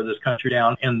tear this country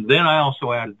down. And then I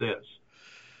also added this.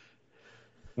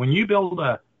 When you build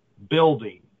a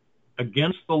building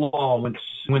against the law,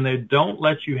 when they don't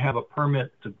let you have a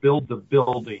permit to build the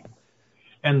building,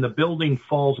 and the building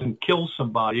falls and kills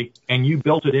somebody, and you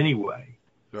built it anyway,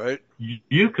 right?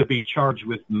 You could be charged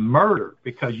with murder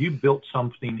because you built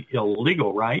something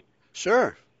illegal, right?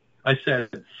 Sure. I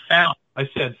said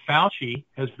Fauci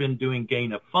has been doing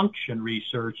gain-of-function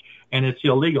research, and it's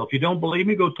illegal. If you don't believe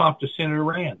me, go talk to Senator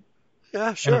Rand.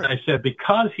 Yeah, sure. And I said,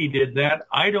 because he did that,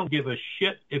 I don't give a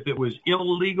shit if it was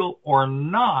illegal or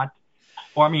not,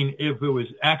 or, I mean, if it was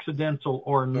accidental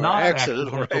or not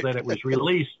accidental that it was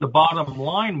released. The bottom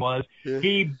line was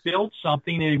he built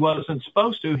something that he wasn't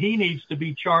supposed to. He needs to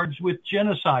be charged with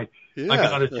genocide. I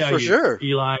got to tell you,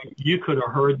 Eli, you could have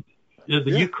heard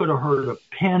a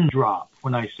pin drop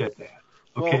when I said that.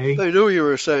 Okay? Well, they knew you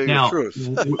were saying the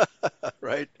truth.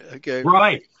 Right? Okay.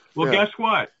 Right. Well, guess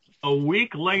what? A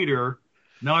week later,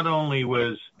 not only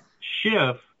was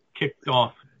Schiff kicked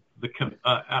off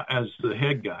as the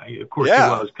head guy, of course he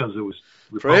was because it was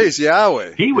Republican. Praise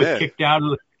Yahweh. He was kicked out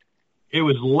of it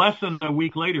was less than a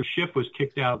week later, Schiff was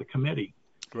kicked out of the committee.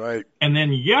 Right. And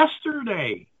then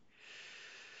yesterday,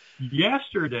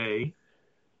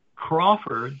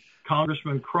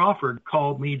 Congressman Crawford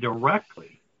called me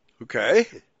directly. Okay.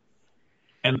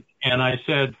 And I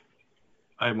said,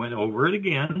 I went over it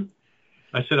again.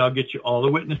 I said, I'll get you all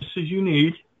the witnesses you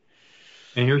need.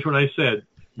 And here's what I said.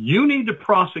 You need to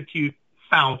prosecute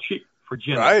Fauci for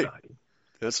genocide. Right.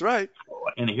 That's right.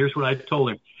 And here's what I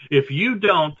told him. If you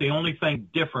don't, the only thing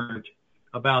different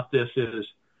about this is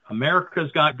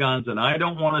America's got guns, and I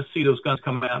don't want to see those guns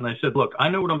come out. And I said, look, I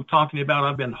know what I'm talking about.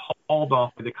 I've been hauled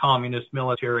off by the communist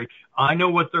military. I know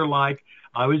what they're like.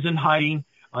 I was in hiding.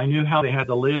 I knew how they had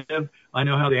to live. I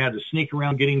know how they had to sneak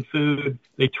around getting food.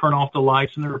 They turn off the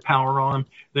lights and their power on.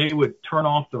 They would turn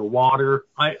off their water.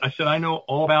 I said, I know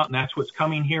all about, and that's what's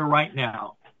coming here right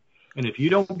now. And if you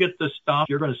don't get this stuff,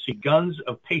 you're going to see guns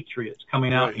of patriots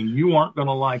coming out, and you aren't going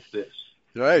to like this.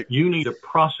 Right. You need to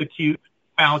prosecute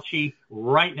Fauci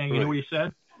right now. You know what he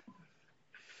said?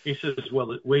 He says,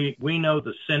 well, we know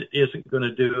the Senate isn't going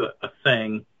to do a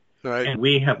thing. Right. And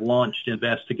we have launched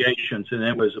investigations, and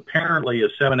it was apparently a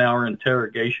 7-hour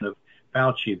interrogation of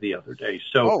Fauci the other day.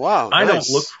 So I don't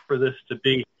look for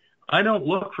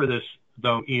this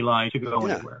though, Eli, to go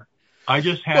anywhere. I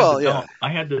just had to dump. I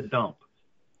had to dump.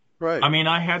 Right. I mean,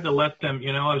 I had to let them,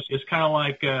 it's kind of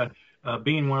like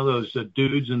being one of those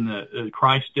dudes in the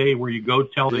Christ Day where you go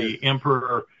tell the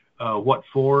emperor what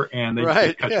for, and they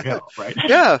just cut you out, right?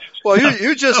 Yeah. Well,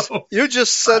 you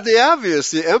just said the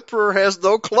obvious. The emperor has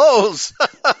no clothes,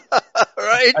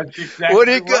 right? That's exactly what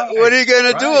are you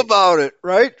going to do about it,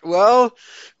 right? Well,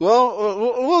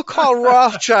 we'll call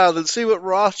Rothschild and see what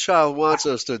Rothschild wants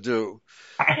us to do.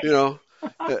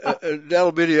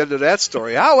 That'll be the end of that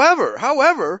story. However,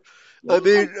 I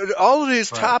mean, all of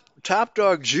these top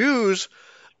dog Jews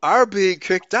are being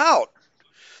kicked out.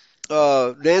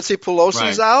 Nancy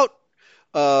Pelosi's out.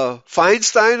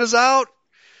 Feinstein is out.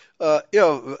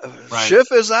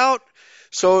 Schiff is out.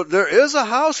 So there is a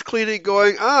house cleaning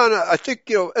going on. I think,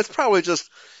 it's probably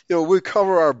just, we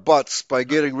cover our butts by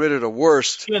getting rid of the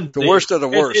worst of the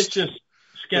worst. It's just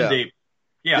skin deep.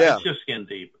 Yeah, it's just skin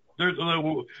deep.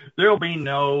 There'll be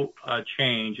no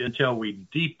change until we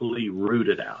deeply root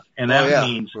it out. And that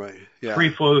means free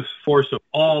force of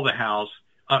all the House,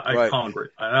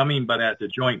 Congress. I mean by that, the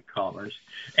joint Congress.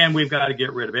 And we've got to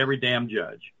get rid of every damn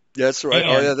judge. That's right.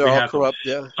 And they're all corrupt.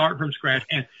 Start from scratch.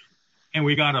 And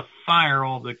we got to fire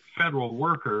all the federal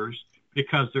workers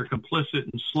because they're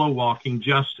complicit in slow-walking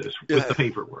justice with the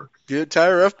paperwork. The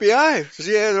entire FBI.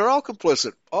 Yeah, they're all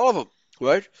complicit. All of them,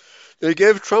 right? They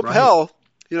gave Trump hell.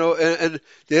 And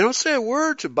they don't say a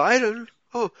word to Biden.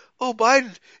 Oh,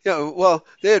 Biden. Well,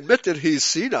 they admit that he's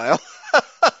senile,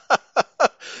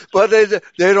 but they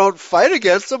don't fight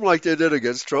against him like they did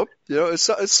against Trump.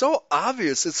 It's so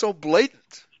obvious. It's so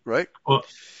blatant, right? Well,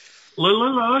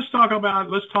 let's talk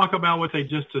about what they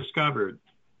just discovered.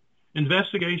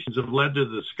 Investigations have led to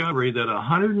the discovery that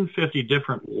 150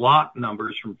 different lot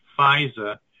numbers from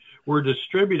FISA were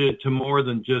distributed to more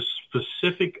than just a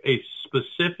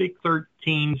specific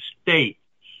 13 states.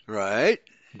 Right.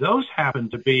 Those happen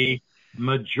to be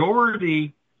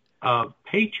majority of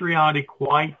patriotic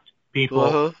white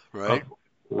people right. of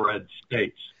red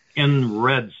states.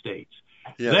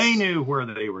 Yes. They knew where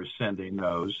they were sending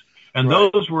those, and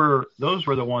those were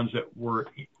the ones that were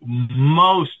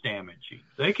most damaging.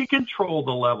 They could control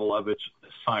the level of its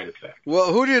side effect.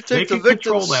 Well, who do you think the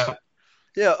victims of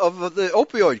the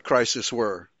opioid crisis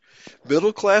were?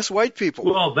 Middle-class white people.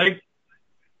 Well,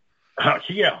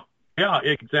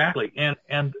 exactly.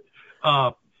 And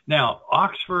now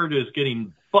Oxford is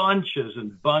getting bunches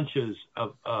and bunches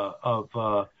of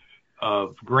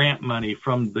grant money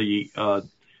from the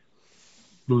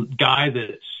guy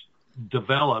that's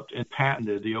developed and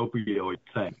patented the opioid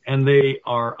thing, and they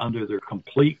are under their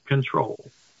complete control,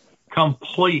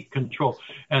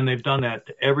 and they've done that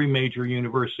to every major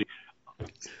university.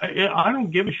 I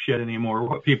don't give a shit anymore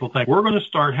what people think. We're going to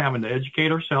start having to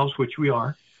educate ourselves, which we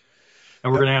are,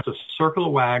 and we're going to have to circle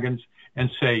the wagons and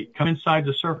say, come inside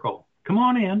the circle. Come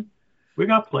on in. We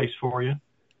got a place for you.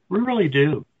 We really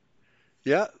do.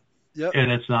 Yeah.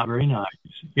 And it's not very nice.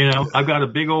 I've got a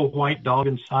big old white dog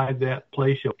inside that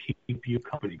place. He'll keep you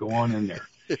company. Go on in there.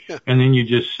 And then you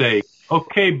just say,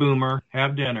 okay, boomer,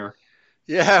 have dinner.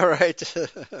 Yeah, right.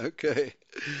 Okay.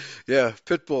 Yeah,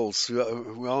 pit bulls.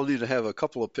 We all need to have a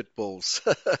couple of pit bulls.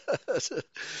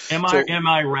 Am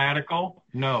I radical?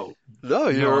 No. No,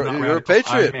 you're a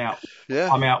patriot.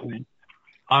 I'm at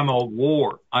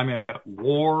war. I'm at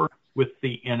war with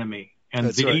the enemy, and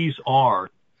these are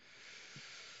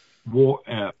war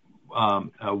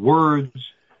words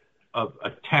of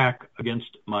attack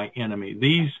against my enemy.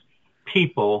 These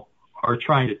people are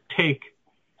trying to take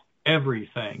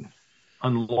everything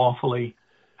unlawfully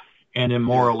and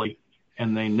immorally,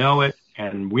 and they know it,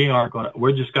 and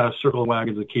we're just got to circle the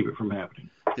wagons and keep it from happening.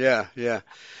 Yeah.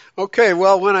 Okay,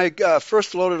 well, when I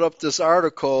first loaded up this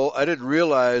article, I didn't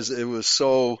realize it was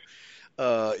so,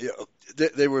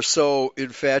 they were so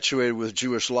infatuated with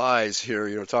Jewish lies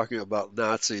here, talking about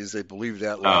Nazis. They believed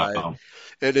that lie.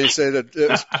 And they say that it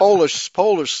was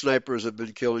Polish snipers have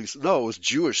been killing. No, it was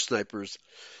Jewish snipers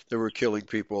that were killing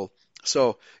people.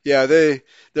 So, yeah,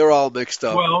 they're all mixed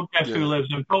up. Well, guess who lives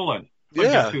in Poland?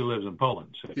 Guess who lives in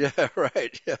Poland? So. Yeah,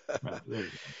 right. Yeah.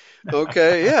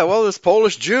 Okay, yeah, well, there's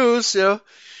Polish Jews,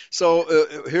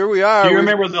 So here we are. Do you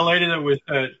remember the lady that was?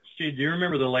 Do you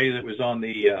remember the lady that was on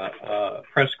the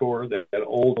press corps? That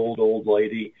old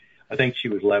lady. I think she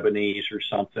was Lebanese or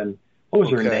something. What was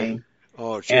her name?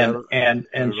 Oh, and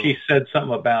she said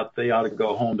something about they ought to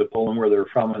go home to Poland where they're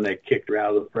from, and they kicked her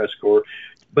out of the press corps.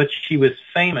 But she was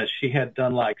famous. She had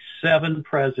done like 7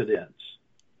 presidents.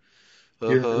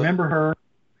 Do you remember her?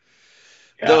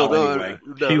 No,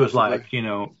 she was like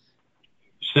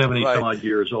 70 some odd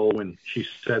years old when she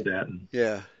said that.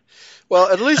 Yeah. Well,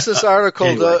 at least this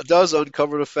article does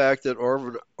uncover the fact that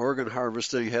organ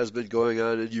harvesting has been going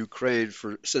on in Ukraine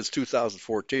since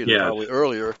 2014, probably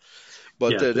earlier.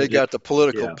 But they got the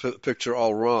political picture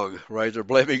all wrong, right? They're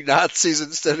blaming Nazis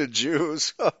instead of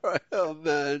Jews. Oh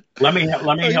man.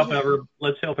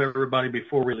 Let's help everybody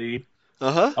before we leave.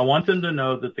 I want them to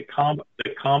know that the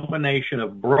combination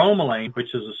of bromelain,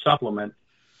 which is a supplement,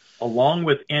 along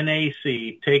with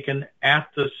NAC taken at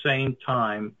the same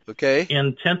time,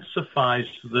 intensifies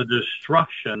the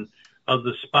destruction of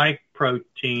the spike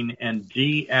protein and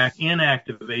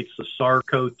inactivates the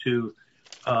SARS-CoV-2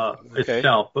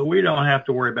 itself. But we don't have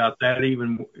to worry about that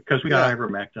even because we got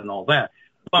ivermectin and all that.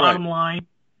 Bottom line,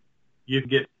 you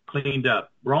get cleaned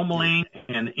up. Bromelain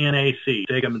and NAC,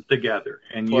 take them together,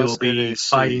 and you'll be NAC.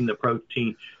 Fighting the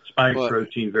spike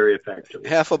protein very effectively.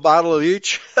 Half a bottle of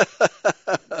each,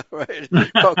 right?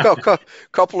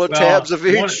 Couple of tabs of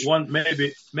each.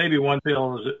 Maybe one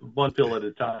pill at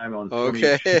a time on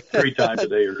 3 times a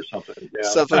day or something. Yeah.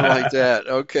 Something like that.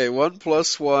 Okay, 1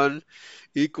 + 1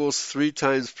 = 3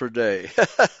 times per day.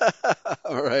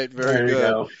 All right, very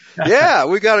good. Yeah,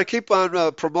 we got to keep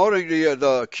on promoting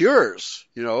the cures,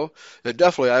 and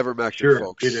definitely ivermectin,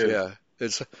 folks. Yeah,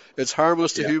 it's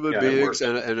harmless to human beings,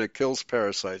 and it kills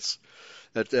parasites.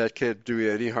 That can't do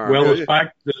you any harm. Well,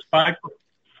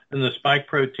 the spike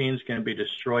proteins can be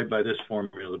destroyed by this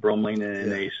formula, the bromelain and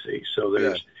NAC. So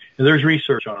there's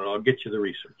research on it. I'll get you the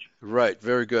research. Right.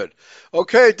 Very good.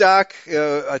 Okay, Doc.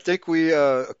 I think we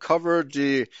covered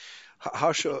the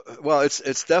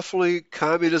it's definitely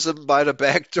communism by the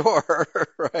back door,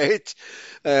 right?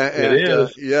 It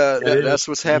is. That's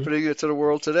what's happening to the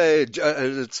world today.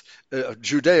 It's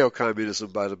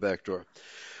Judeo-communism by the back door.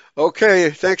 Okay.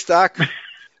 Thanks, Doc.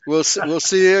 We'll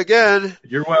see you again.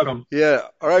 You're welcome. Yeah.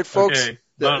 All right, folks. Okay.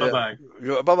 Bye-bye.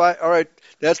 Bye-bye. All right.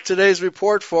 That's today's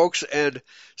report, folks. And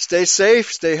stay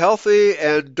safe, stay healthy,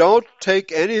 and don't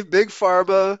take any big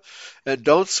pharma, and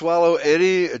don't swallow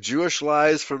any Jewish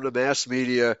lies from the mass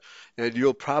media, and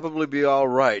you'll probably be all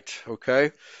right.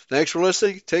 Okay? Thanks for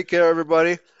listening. Take care,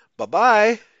 everybody.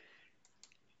 Bye-bye.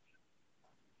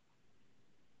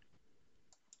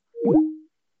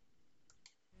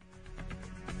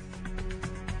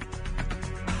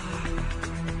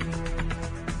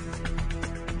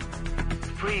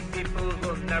 Free people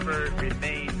will never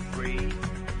remain free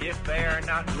if they are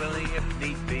not willing, if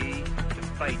need be, to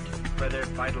fight for their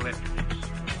vital interests.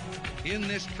 In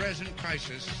this present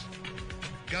crisis,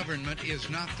 government is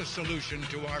not the solution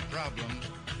to our problems.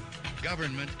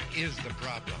 Government is the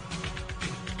problem.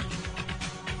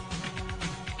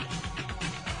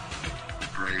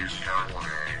 Praise Yahweh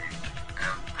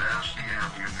and pass the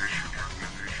ammunition.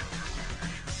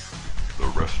 The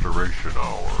Restoration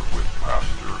Hour with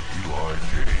Pastor Eli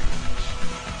James.